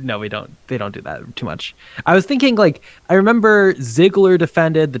 No, we don't. They don't do that too much. I was thinking, like, I remember Ziggler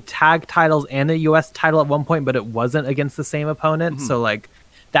defended the tag titles and the U.S. title at one point, but it wasn't against the same opponent. Mm-hmm. So, like,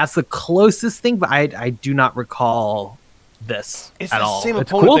 that's the closest thing, but I do not recall this It's at the all. same It's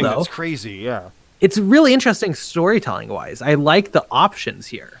opponent cool, thing though. that's crazy, yeah. It's really interesting storytelling-wise. I like the options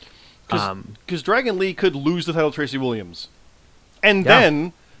here. Because Dragon Lee could lose the title to Tracy Williams. And Yeah.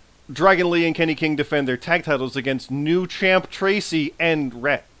 then Dragon Lee and Kenny King defend their tag titles against new champ Tracy and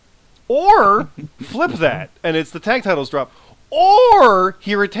Rhett. Or flip that, and it's the tag titles drop. Or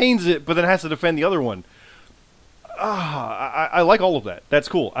he retains it, but then has to defend the other one. I like all of that. That's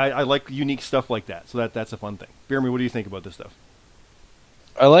cool. I like unique stuff like that. So that's a fun thing. Jeremy, what do you think about this stuff?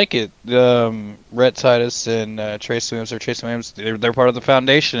 I like it. Rhett Titus and Tracy Williams, they're part of the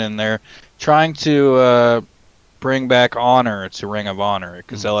foundation, and they're trying to bring back honor to Ring of Honor,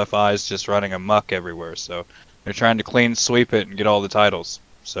 because LFI is just running amok everywhere. So they're trying to clean sweep it and get all the titles.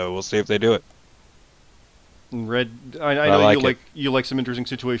 So we'll see if they do it. And Red, I know like you like some interesting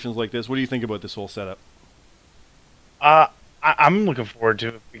situations like this. What do you think about this whole setup? I'm looking forward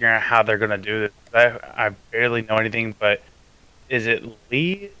to figuring out how they're going to do this. I barely know anything, but is it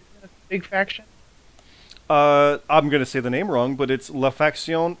Lee in a big faction? I'm going to say the name wrong, but it's La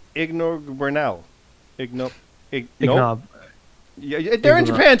Faction Ignoble. Nope. Ignob. Yeah, they're in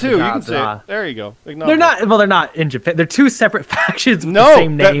Japan too. You can say Ignoble. it. There you go. Ignoble. They're not. Well, they're not in Japan. They're 2 separate factions with No, the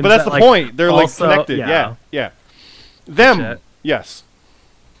same names. but that's the like, point. They're also- like connected. Yeah. Them. Shit. Yes.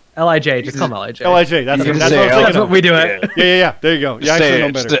 LIJ. Just call them LIJ. Lij. That's You can what I was say thinking That's of. what we do it. Yeah. There you go. Yeah, I Say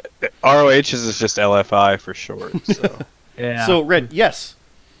should it. know better. ROH is just LFI for short. So. Yeah. So Red, yes.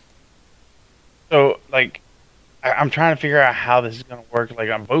 So, like, I'm trying to figure out how this is going to work. Like,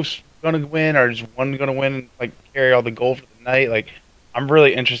 I'm both going to win, or is one going to win and, like, carry all the gold for the night? Like, I'm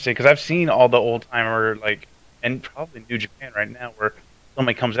really interested, because I've seen all the old-timer, like, and probably New Japan right now, where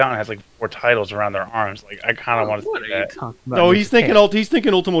somebody comes out and has, like, 4 titles around their arms. Like, I kind of want to What see are you that. talking about? No, New he's Japan?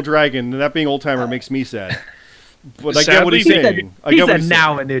 thinking Ultimo Dragon, and that being old timer makes me sad. But I get what Sadly, he's he He saying. said, I he get what said he's now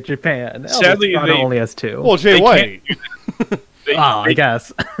saying. in New Japan. Sadly, Elvis they- only has 2. Well, Jay They White. I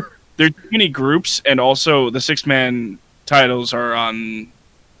guess. There are too many groups, and also the 6-man titles are on,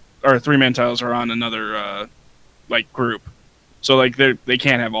 or 3-man titles are on another like group. So like they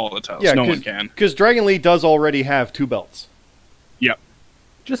can't have all the titles. Yeah, no one can. Because Dragon Lee does already have 2 belts. Yep.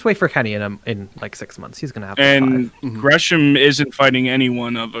 Just wait for Kenny in like 6 months. He's gonna have And 5. Mhm. Gresham isn't fighting any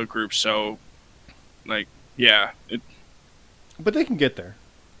one of a group, so like But they can get there.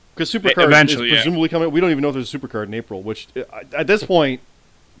 Because Supercard Eventually, is yeah. presumably coming. We don't even know if there's a Supercard in April, which at this point,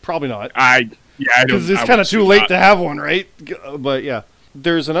 probably not. I don't. Because it's I kind would of too assume late not. to have one, right? But yeah.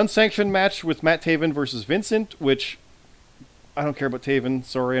 There's an unsanctioned match with Matt Taven versus Vincent, which I don't care about Taven.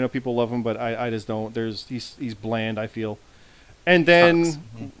 Sorry, I know people love him, but I just don't. He's bland, I feel. And then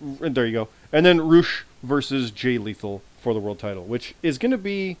there you go. And then Roosh versus Jay Lethal for the world title, which is going to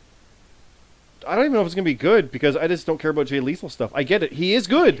be. I don't even know if it's going to be good because I just don't care about Jay Lethal stuff. I get it. He is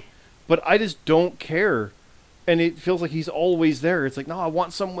good, but I just don't care. And it feels like he's always there. It's like, no, I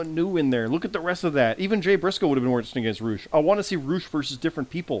want someone new in there. Look at the rest of that. Even Jay Briscoe would have been more interesting against Roosh. I want to see Roosh versus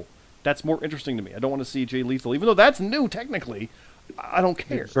different people. That's more interesting to me. I don't want to see Jay Lethal. Even though that's new, technically, I don't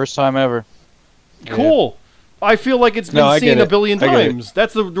care. First time ever. Cool. I feel like it's been No, I seen get a it. billion I get it. times.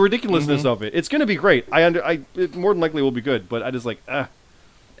 That's the ridiculousness of it. It's going to be great. It more than likely will be good, but I just like,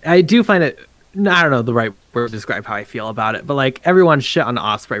 I do find it. I don't know the right word to describe how I feel about it, but like everyone shit on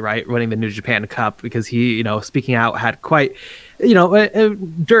Ospreay, right, winning the New Japan Cup because he, speaking out, had quite, a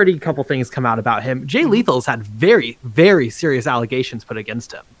dirty couple things come out about him. Jay Lethal's had very, very serious allegations put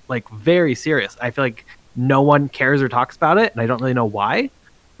against him, like very serious. I feel like no one cares or talks about it, and I don't really know why.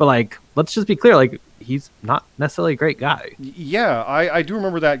 But like, let's just be clear, like he's not necessarily a great guy. yeah, I do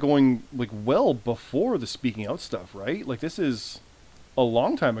remember that going like well before the speaking out stuff, right? Like this is a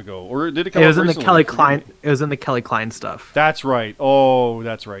long time ago, or did it come It was out in the recently? Kelly Forgive Klein. me. It was in the Kelly Klein stuff. That's right. Oh,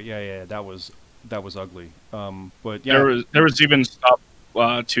 that's right. Yeah, that was ugly. But yeah, There was even stuff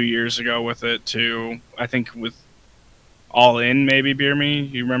 2 years ago with it too. I think with All In, maybe Beer Me.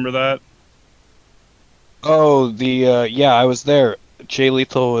 You remember that? Oh, yeah, I was there. Jay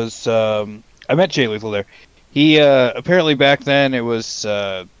Lethal was I met Jay Lethal there. He apparently back then it was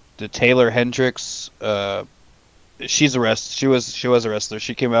the Taylor Hendricks. She's a wrestler. She was a wrestler.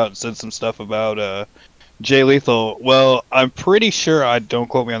 She came out and said some stuff about Jay Lethal. Well, I'm pretty sure. I don't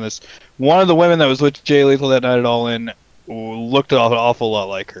quote me on this. One of the women that was with Jay Lethal that night at All In looked an awful lot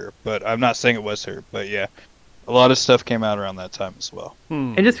like her, but I'm not saying it was her. But yeah, a lot of stuff came out around that time as well.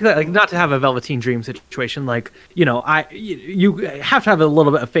 And just because, like, not to have a Velveteen Dream situation, like, you know, you have to have a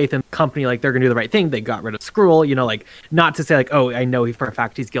little bit of faith in the company, like they're gonna do the right thing. They got rid of Skrull, you know, like, not to say like, oh, I know for a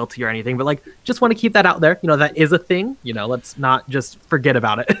fact he's guilty or anything, but like, just want to keep that out there. You know, that is a thing. You know, let's not just forget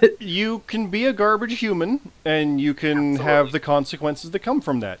about it. You can be a garbage human, and you can have the consequences that come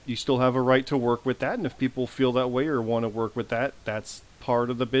from that. You still have a right to work with that, and if people feel that way or want to work with that, that's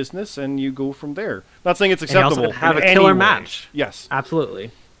part of the business, and you go from there. Not saying it's acceptable. And you also have in a any killer way. match. Yes. Absolutely.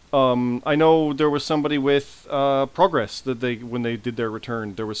 I know there was somebody with Progress that when they did their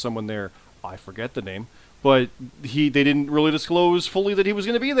return, there was someone there. I forget the name, but they didn't really disclose fully that he was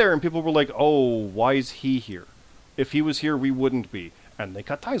going to be there, and people were like, "Oh, why is he here? If he was here, we wouldn't be." And they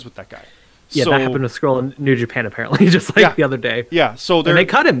cut ties with that guy. Yeah, So- that happened with Skrull in New Japan apparently, just like Yeah. the other day. Yeah, so And they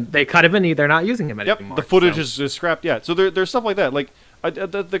cut him. They cut him, and they're not using him Yep, anymore. the footage so. is scrapped. Yeah, so there's stuff like that. Like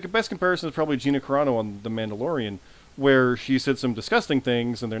the best comparison is probably Gina Carano on The Mandalorian, where she said some disgusting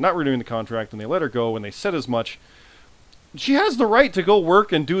things, and they're not renewing the contract, and they let her go, and they said as much. She has the right to go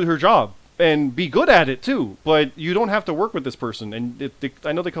work and do her job and be good at it too, but you don't have to work with this person. And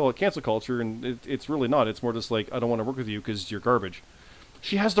I know they call it cancel culture, and it's really not. It's more just like, I don't want to work with you because you're garbage.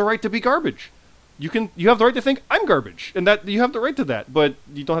 She has the right to be garbage. You have the right to think I'm garbage, and that you have the right to that, but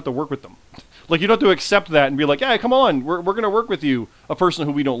you don't have to work with them. Like, you don't have to accept that and be like, yeah, come on, we're going to work with you, a person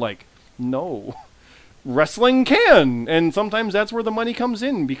who we don't like. No. Wrestling can, and sometimes that's where the money comes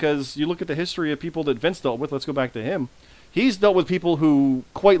in, because you look at the history of people that Vince dealt with. Let's go back to him. He's dealt with people who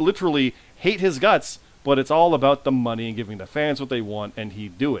quite literally hate his guts, but it's all about the money and giving the fans what they want, and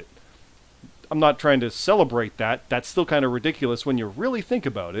he'd do it. I'm not trying to celebrate that. That's still kind of ridiculous when you really think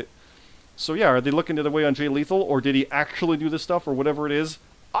about it. So yeah, are they looking the other way on Jay Lethal, or did he actually do this stuff, or whatever it is?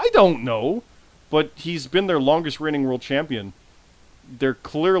 I don't know, but he's been their longest reigning world champion. They're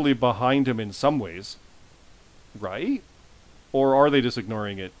clearly behind him in some ways, right? Or are they just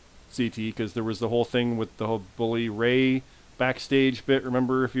ignoring it, CT? Because there was the whole thing with the whole Bully Ray backstage bit.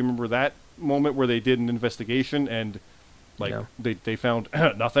 Remember, if you remember that moment where they did an investigation and like Yeah. they found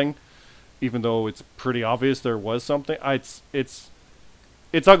nothing, even though it's pretty obvious there was something.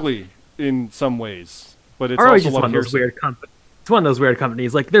 It's ugly in some ways, but it's Or also just a lot one of of those hearsay. weird companies. It's one of those weird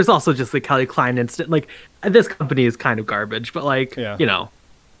companies. Like, there's also just the Kelly Klein incident. Like, this company is kind of garbage, but like, Yeah. you know,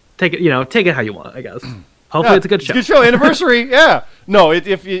 take it how you want, I guess. Hopefully, Yeah, it's a good show. Good show, anniversary. Yeah. No, if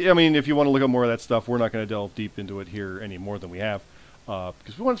you want to look at more of that stuff, we're not going to delve deep into it here any more than we have,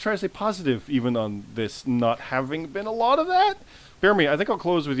 because we want to try to stay positive, even on this not having been a lot of that. Bear me, I think I'll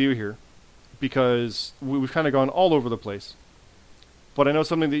close with you here, because we've kind of gone all over the place. But I know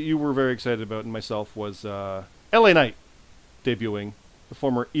something that you were very excited about, and myself, was LA Knight debuting, the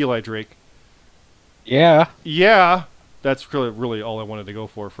former Eli Drake. Yeah. Yeah, that's really all I wanted to go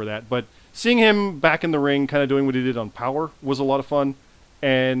for that. But seeing him back in the ring, kind of doing what he did on Power, was a lot of fun.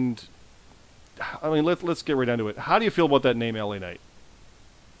 And I mean, let's get right down to it. How do you feel about that name, LA Knight?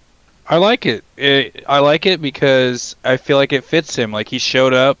 I like it. I like it because I feel like it fits him. Like, he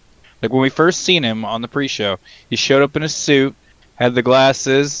showed up, like when we first seen him on the pre-show, he showed up in a suit, had the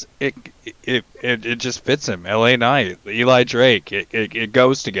glasses. It just fits him. L.A. Knight, Eli Drake. It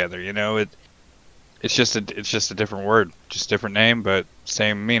goes together. You know, it's just a different word, just different name, but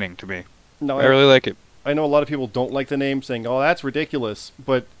same meaning to me. No, I really like it. I know a lot of people don't like the name, saying, "Oh, that's ridiculous,"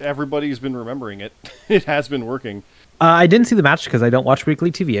 but everybody's been remembering it. It has been working. I didn't see the match because I don't watch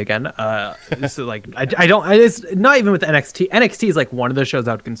weekly TV again. So like I don't. It's not even with NXT. NXT is like one of the shows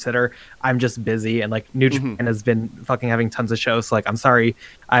I would consider. I'm just busy, and like New Japan has been fucking having tons of shows. So like, I'm sorry,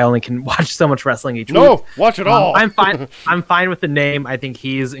 I only can watch so much wrestling each week. No, watch it all. I'm fine. I'm fine with the name. I think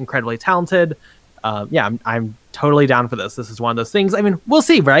he's incredibly talented. Yeah, I'm totally down for this. This is one of those things. I mean, we'll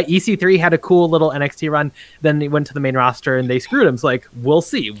see, right? EC3 had a cool little NXT run. Then he went to the main roster and they screwed him. So like, we'll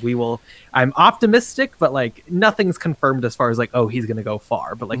see. We will. I'm optimistic, but like, nothing's confirmed as far as like, oh, he's gonna go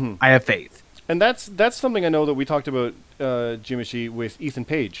far. But like, I have faith. And that's something I know that we talked about, Jimmy Shee, with Ethan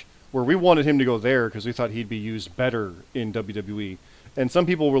Page, where we wanted him to go there because we thought he'd be used better in WWE. And some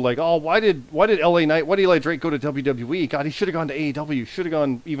people were like, "Oh, why did LA Knight, why did Eli Drake go to WWE? God, he should have gone to AEW. Should have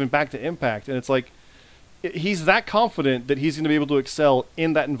gone even back to Impact." And it's like, he's that confident that he's going to be able to excel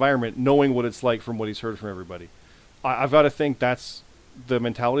in that environment, knowing what it's like from what he's heard from everybody. I've got to think that's the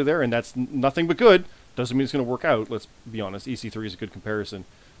mentality there, and that's nothing but good. Doesn't mean it's going to work out. Let's be honest. EC3 is a good comparison,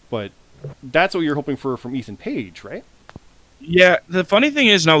 but that's what you're hoping for from Ethan Page, right? Yeah, the funny thing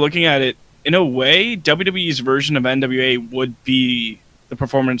is, now looking at it, in a way, WWE's version of NWA would be the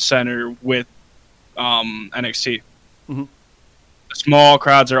Performance Center with NXT. Mhm. The small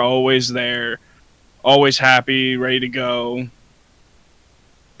crowds are always there, always happy, ready to go.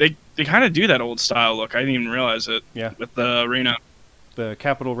 They kind of do that old style look. I didn't even realize it. Yeah. With the arena. The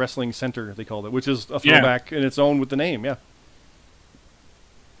Capital Wrestling Center, they called it, which is a throwback in its own with the name, yeah.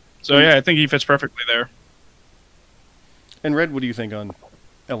 So yeah, I think he fits perfectly there. And Red, what do you think on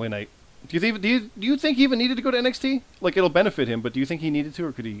LA Knight? Do you think he even needed to go to NXT? Like, it'll benefit him, but do you think he needed to,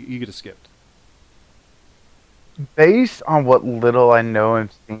 or could he could have skipped? Based on what little I know and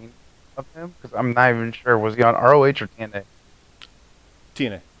seen of him, because I'm not even sure, was he on ROH or TNA?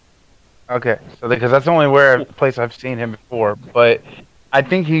 TNA. Okay, so because that's the only place I've seen him before, but I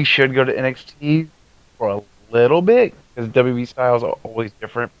think he should go to NXT for a little bit because WWE styles are always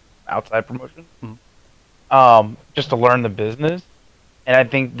different from outside promotion. Just to learn the business, and I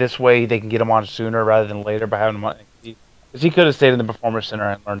think this way they can get him on sooner rather than later by having him on NXT. Because he could have stayed in the Performance Center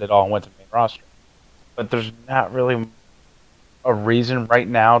and learned it all and went to the main roster, but there's not really a reason right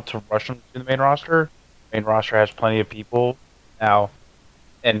now to rush him to the main roster. The main roster has plenty of people now,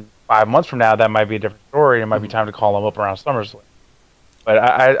 and 5 months from now, that might be a different story. It might be time to call him up around SummerSlam. But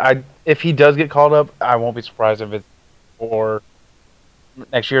I if he does get called up, I won't be surprised if it's for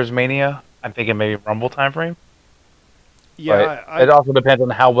next year's Mania. I'm thinking maybe Rumble time frame. Yeah, But it also depends on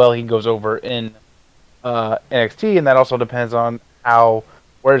how well he goes over in NXT, and that also depends on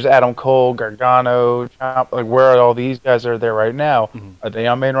where's Adam Cole, Gargano, Ciampa, like where are all these guys that are there right now? Are they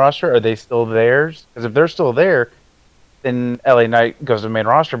on main roster? Are they still theirs? Because if they're still there, then LA Knight goes to the main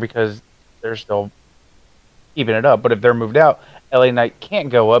roster because they're still keeping it up. But if they're moved out, LA Knight can't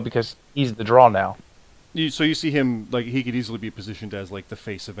go up because he's the draw now. So you see him, like, he could easily be positioned as, like, the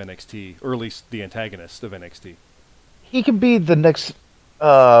face of NXT, or at least the antagonist of NXT. He could be the next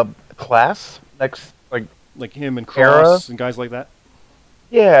class, like him and Cross era. And guys like that.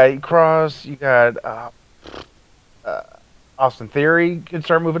 Yeah, Cross. You got Austin Theory could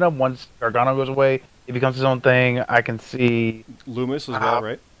start moving up once Gargano goes away. It becomes his own thing. I can see Loomis as well,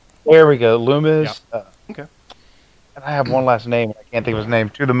 right? There we go, Loomis. Yeah. Okay. And I have one last name. I can't think of his name.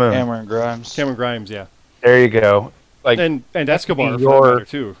 To the moon. Cameron Grimes. Cameron Grimes, yeah. There you go. Like and Escobar for that matter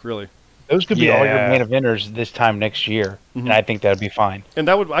too, really. Those could be all your main eventers this time next year, and I think that'd be fine. And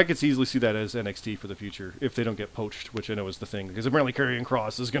I could easily see that as NXT for the future if they don't get poached, which I know is the thing. Because apparently Karrion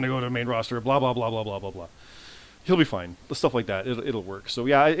Kross is going to go to the main roster, blah blah blah blah blah blah blah. He'll be fine. Stuff like that, it'll work. So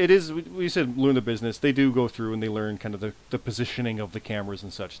yeah, it is. We said learn the business. They do go through and they learn kind of the positioning of the cameras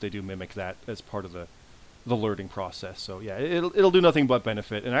and such. They do mimic that as part of the learning process. So yeah, it'll do nothing but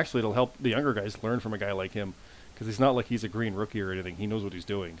benefit, and actually it'll help the younger guys learn from a guy like him, because he's not like he's a green rookie or anything. He knows what he's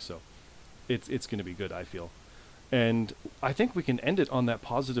doing. So it's going to be good, I feel. And I think we can end it on that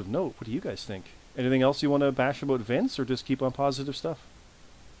positive note. What do you guys think? Anything else you want to bash about Vince, or just keep on positive stuff?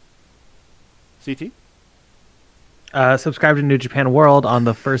 CT? Subscribe to New Japan World on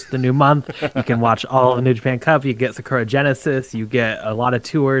the first of the new month. You can watch all of the New Japan Cup. You get Sakura Genesis. You get a lot of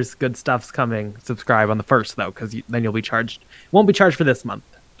tours. Good stuff's coming. Subscribe on the first, though, because then you'll be charged. Won't be charged for this month.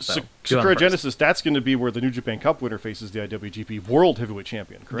 So Sakura Genesis, that's going to be where the New Japan Cup winner faces the IWGP World Heavyweight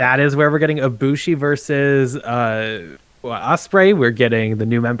Champion, correct? That is where we're getting Ibushi versus Ospreay. We're getting the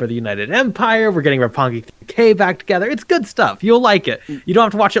new member of the United Empire. We're getting Roppongi 3K back together. It's good stuff. You'll like it. You don't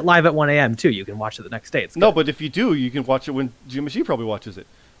have to watch it live at 1 a.m. too. You can watch it the next day. It's good. No, but if you do, you can watch it when Jim Machine probably watches it.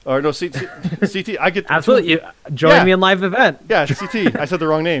 Or no, CT, I get absolutely. Join me in live event. Yeah, CT. I said the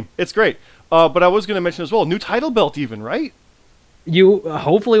wrong name. It's great. But I was going to mention as well, new title belt even, right? You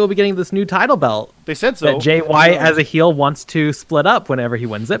hopefully will be getting this new title belt. They said so. That Jay White as a heel wants to split up whenever he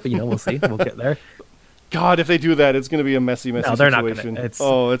wins it, but we'll see. We'll get there. God, if they do that, it's going to be a messy no, they're situation. Not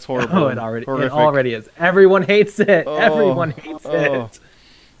gonna, it's horrible. Oh, it already is. Everyone hates it. Everyone hates it.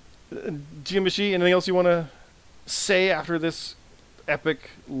 Giamishi, anything else you want to say after this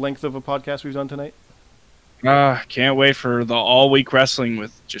epic length of a podcast we've done tonight? Can't wait for the all-week wrestling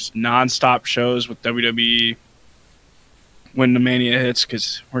with just non-stop shows with WWE when the Mania hits,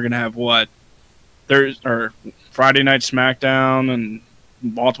 because we're going to have, Friday Night SmackDown and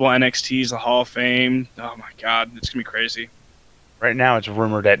multiple NXTs, the Hall of Fame. Oh, my God. It's going to be crazy. Right now, it's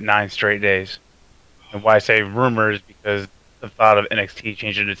rumored at 9 straight days. And why I say rumors is because the thought of NXT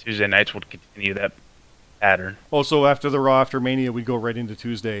changing to Tuesday nights would continue that pattern. Oh, so after the Raw, after Mania, we'd go right into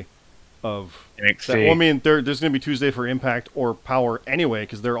Tuesday. of NXT. that. Well, I mean, there's going to be Tuesday for Impact or Power anyway,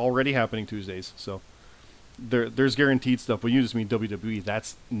 because they're already happening Tuesdays. So there's guaranteed stuff. But you just mean WWE.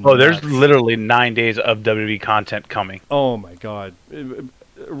 That's Oh, there's nuts. literally 9 days of WWE content coming. Oh my God,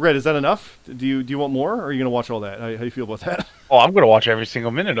 Red, is that enough? Do you want more, or are you going to watch all that? How do you feel about that? Oh, I'm gonna watch every single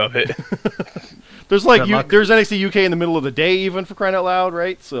minute of it. There's like Good luck. there's NXT UK in the middle of the day, even, for crying out loud,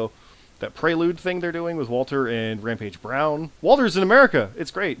 right? So that Prelude thing they're doing with Walter and Rampage Brown. Walter's in America. It's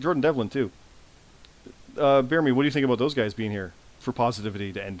great. Jordan Devlin too. Jeremy, what do you think about those guys being here for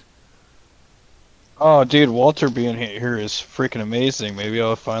positivity to end? Oh, dude, Walter being here is freaking amazing. Maybe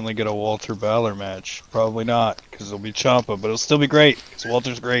I'll finally get a Walter Balor match. Probably not, because it'll be Ciampa, but it'll still be great, because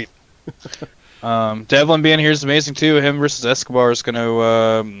Walter's great. Devlin being here is amazing, too. Him versus Escobar is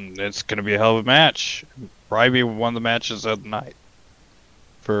it's gonna be a hell of a match. Probably be one of the matches of the night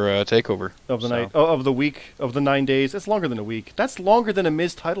for TakeOver. Of the So, night, of the week, of the 9 days. That's longer than a week. That's longer than a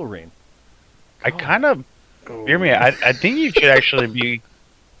Miz title reign. I kind of, hear me. I think you should actually be.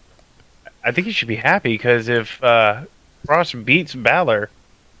 I think you should be happy because if Ross beats Balor,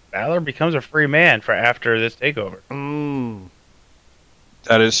 Balor becomes a free man for after this takeover.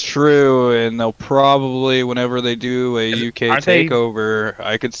 That is true, and they'll probably, whenever they do a UK Aren't they- TakeOver,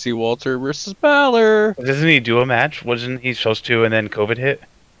 I could see Walter versus Balor. Doesn't he do a match? Wasn't he supposed to? And then COVID hit.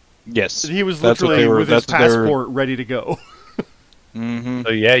 Yes. He was That's what literally they were- with his that's what they were- passport ready to go. Mm-hmm.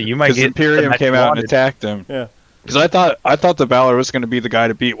 So yeah, you might Because get Imperium the match came you out and wanted. attacked him. Yeah. Because I thought the Balor was going to be the guy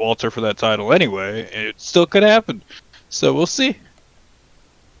to beat Walter for that title anyway. It still could happen. So we'll see.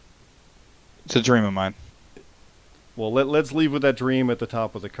 It's a dream of mine. Well, let's leave with that dream at the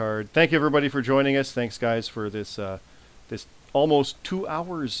top of the card. Thank you, everybody, for joining us. Thanks, guys, for this this almost 2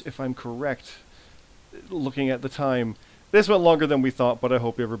 hours, if I'm correct, looking at the time. This went longer than we thought, but I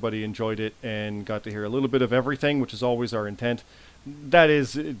hope everybody enjoyed it and got to hear a little bit of everything, which is always our intent. That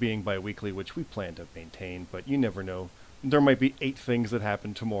is it being bi-weekly, which we plan to maintain, but you never know. There might be 8 things that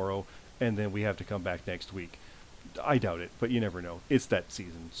happen tomorrow, and then we have to come back next week. I doubt it, but you never know. It's that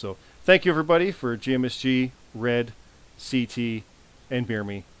season. So thank you, everybody, for GMSG, Red, CT, and Beer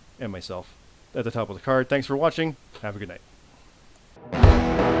Me, and myself at the top of the card. Thanks for watching. Have a good night.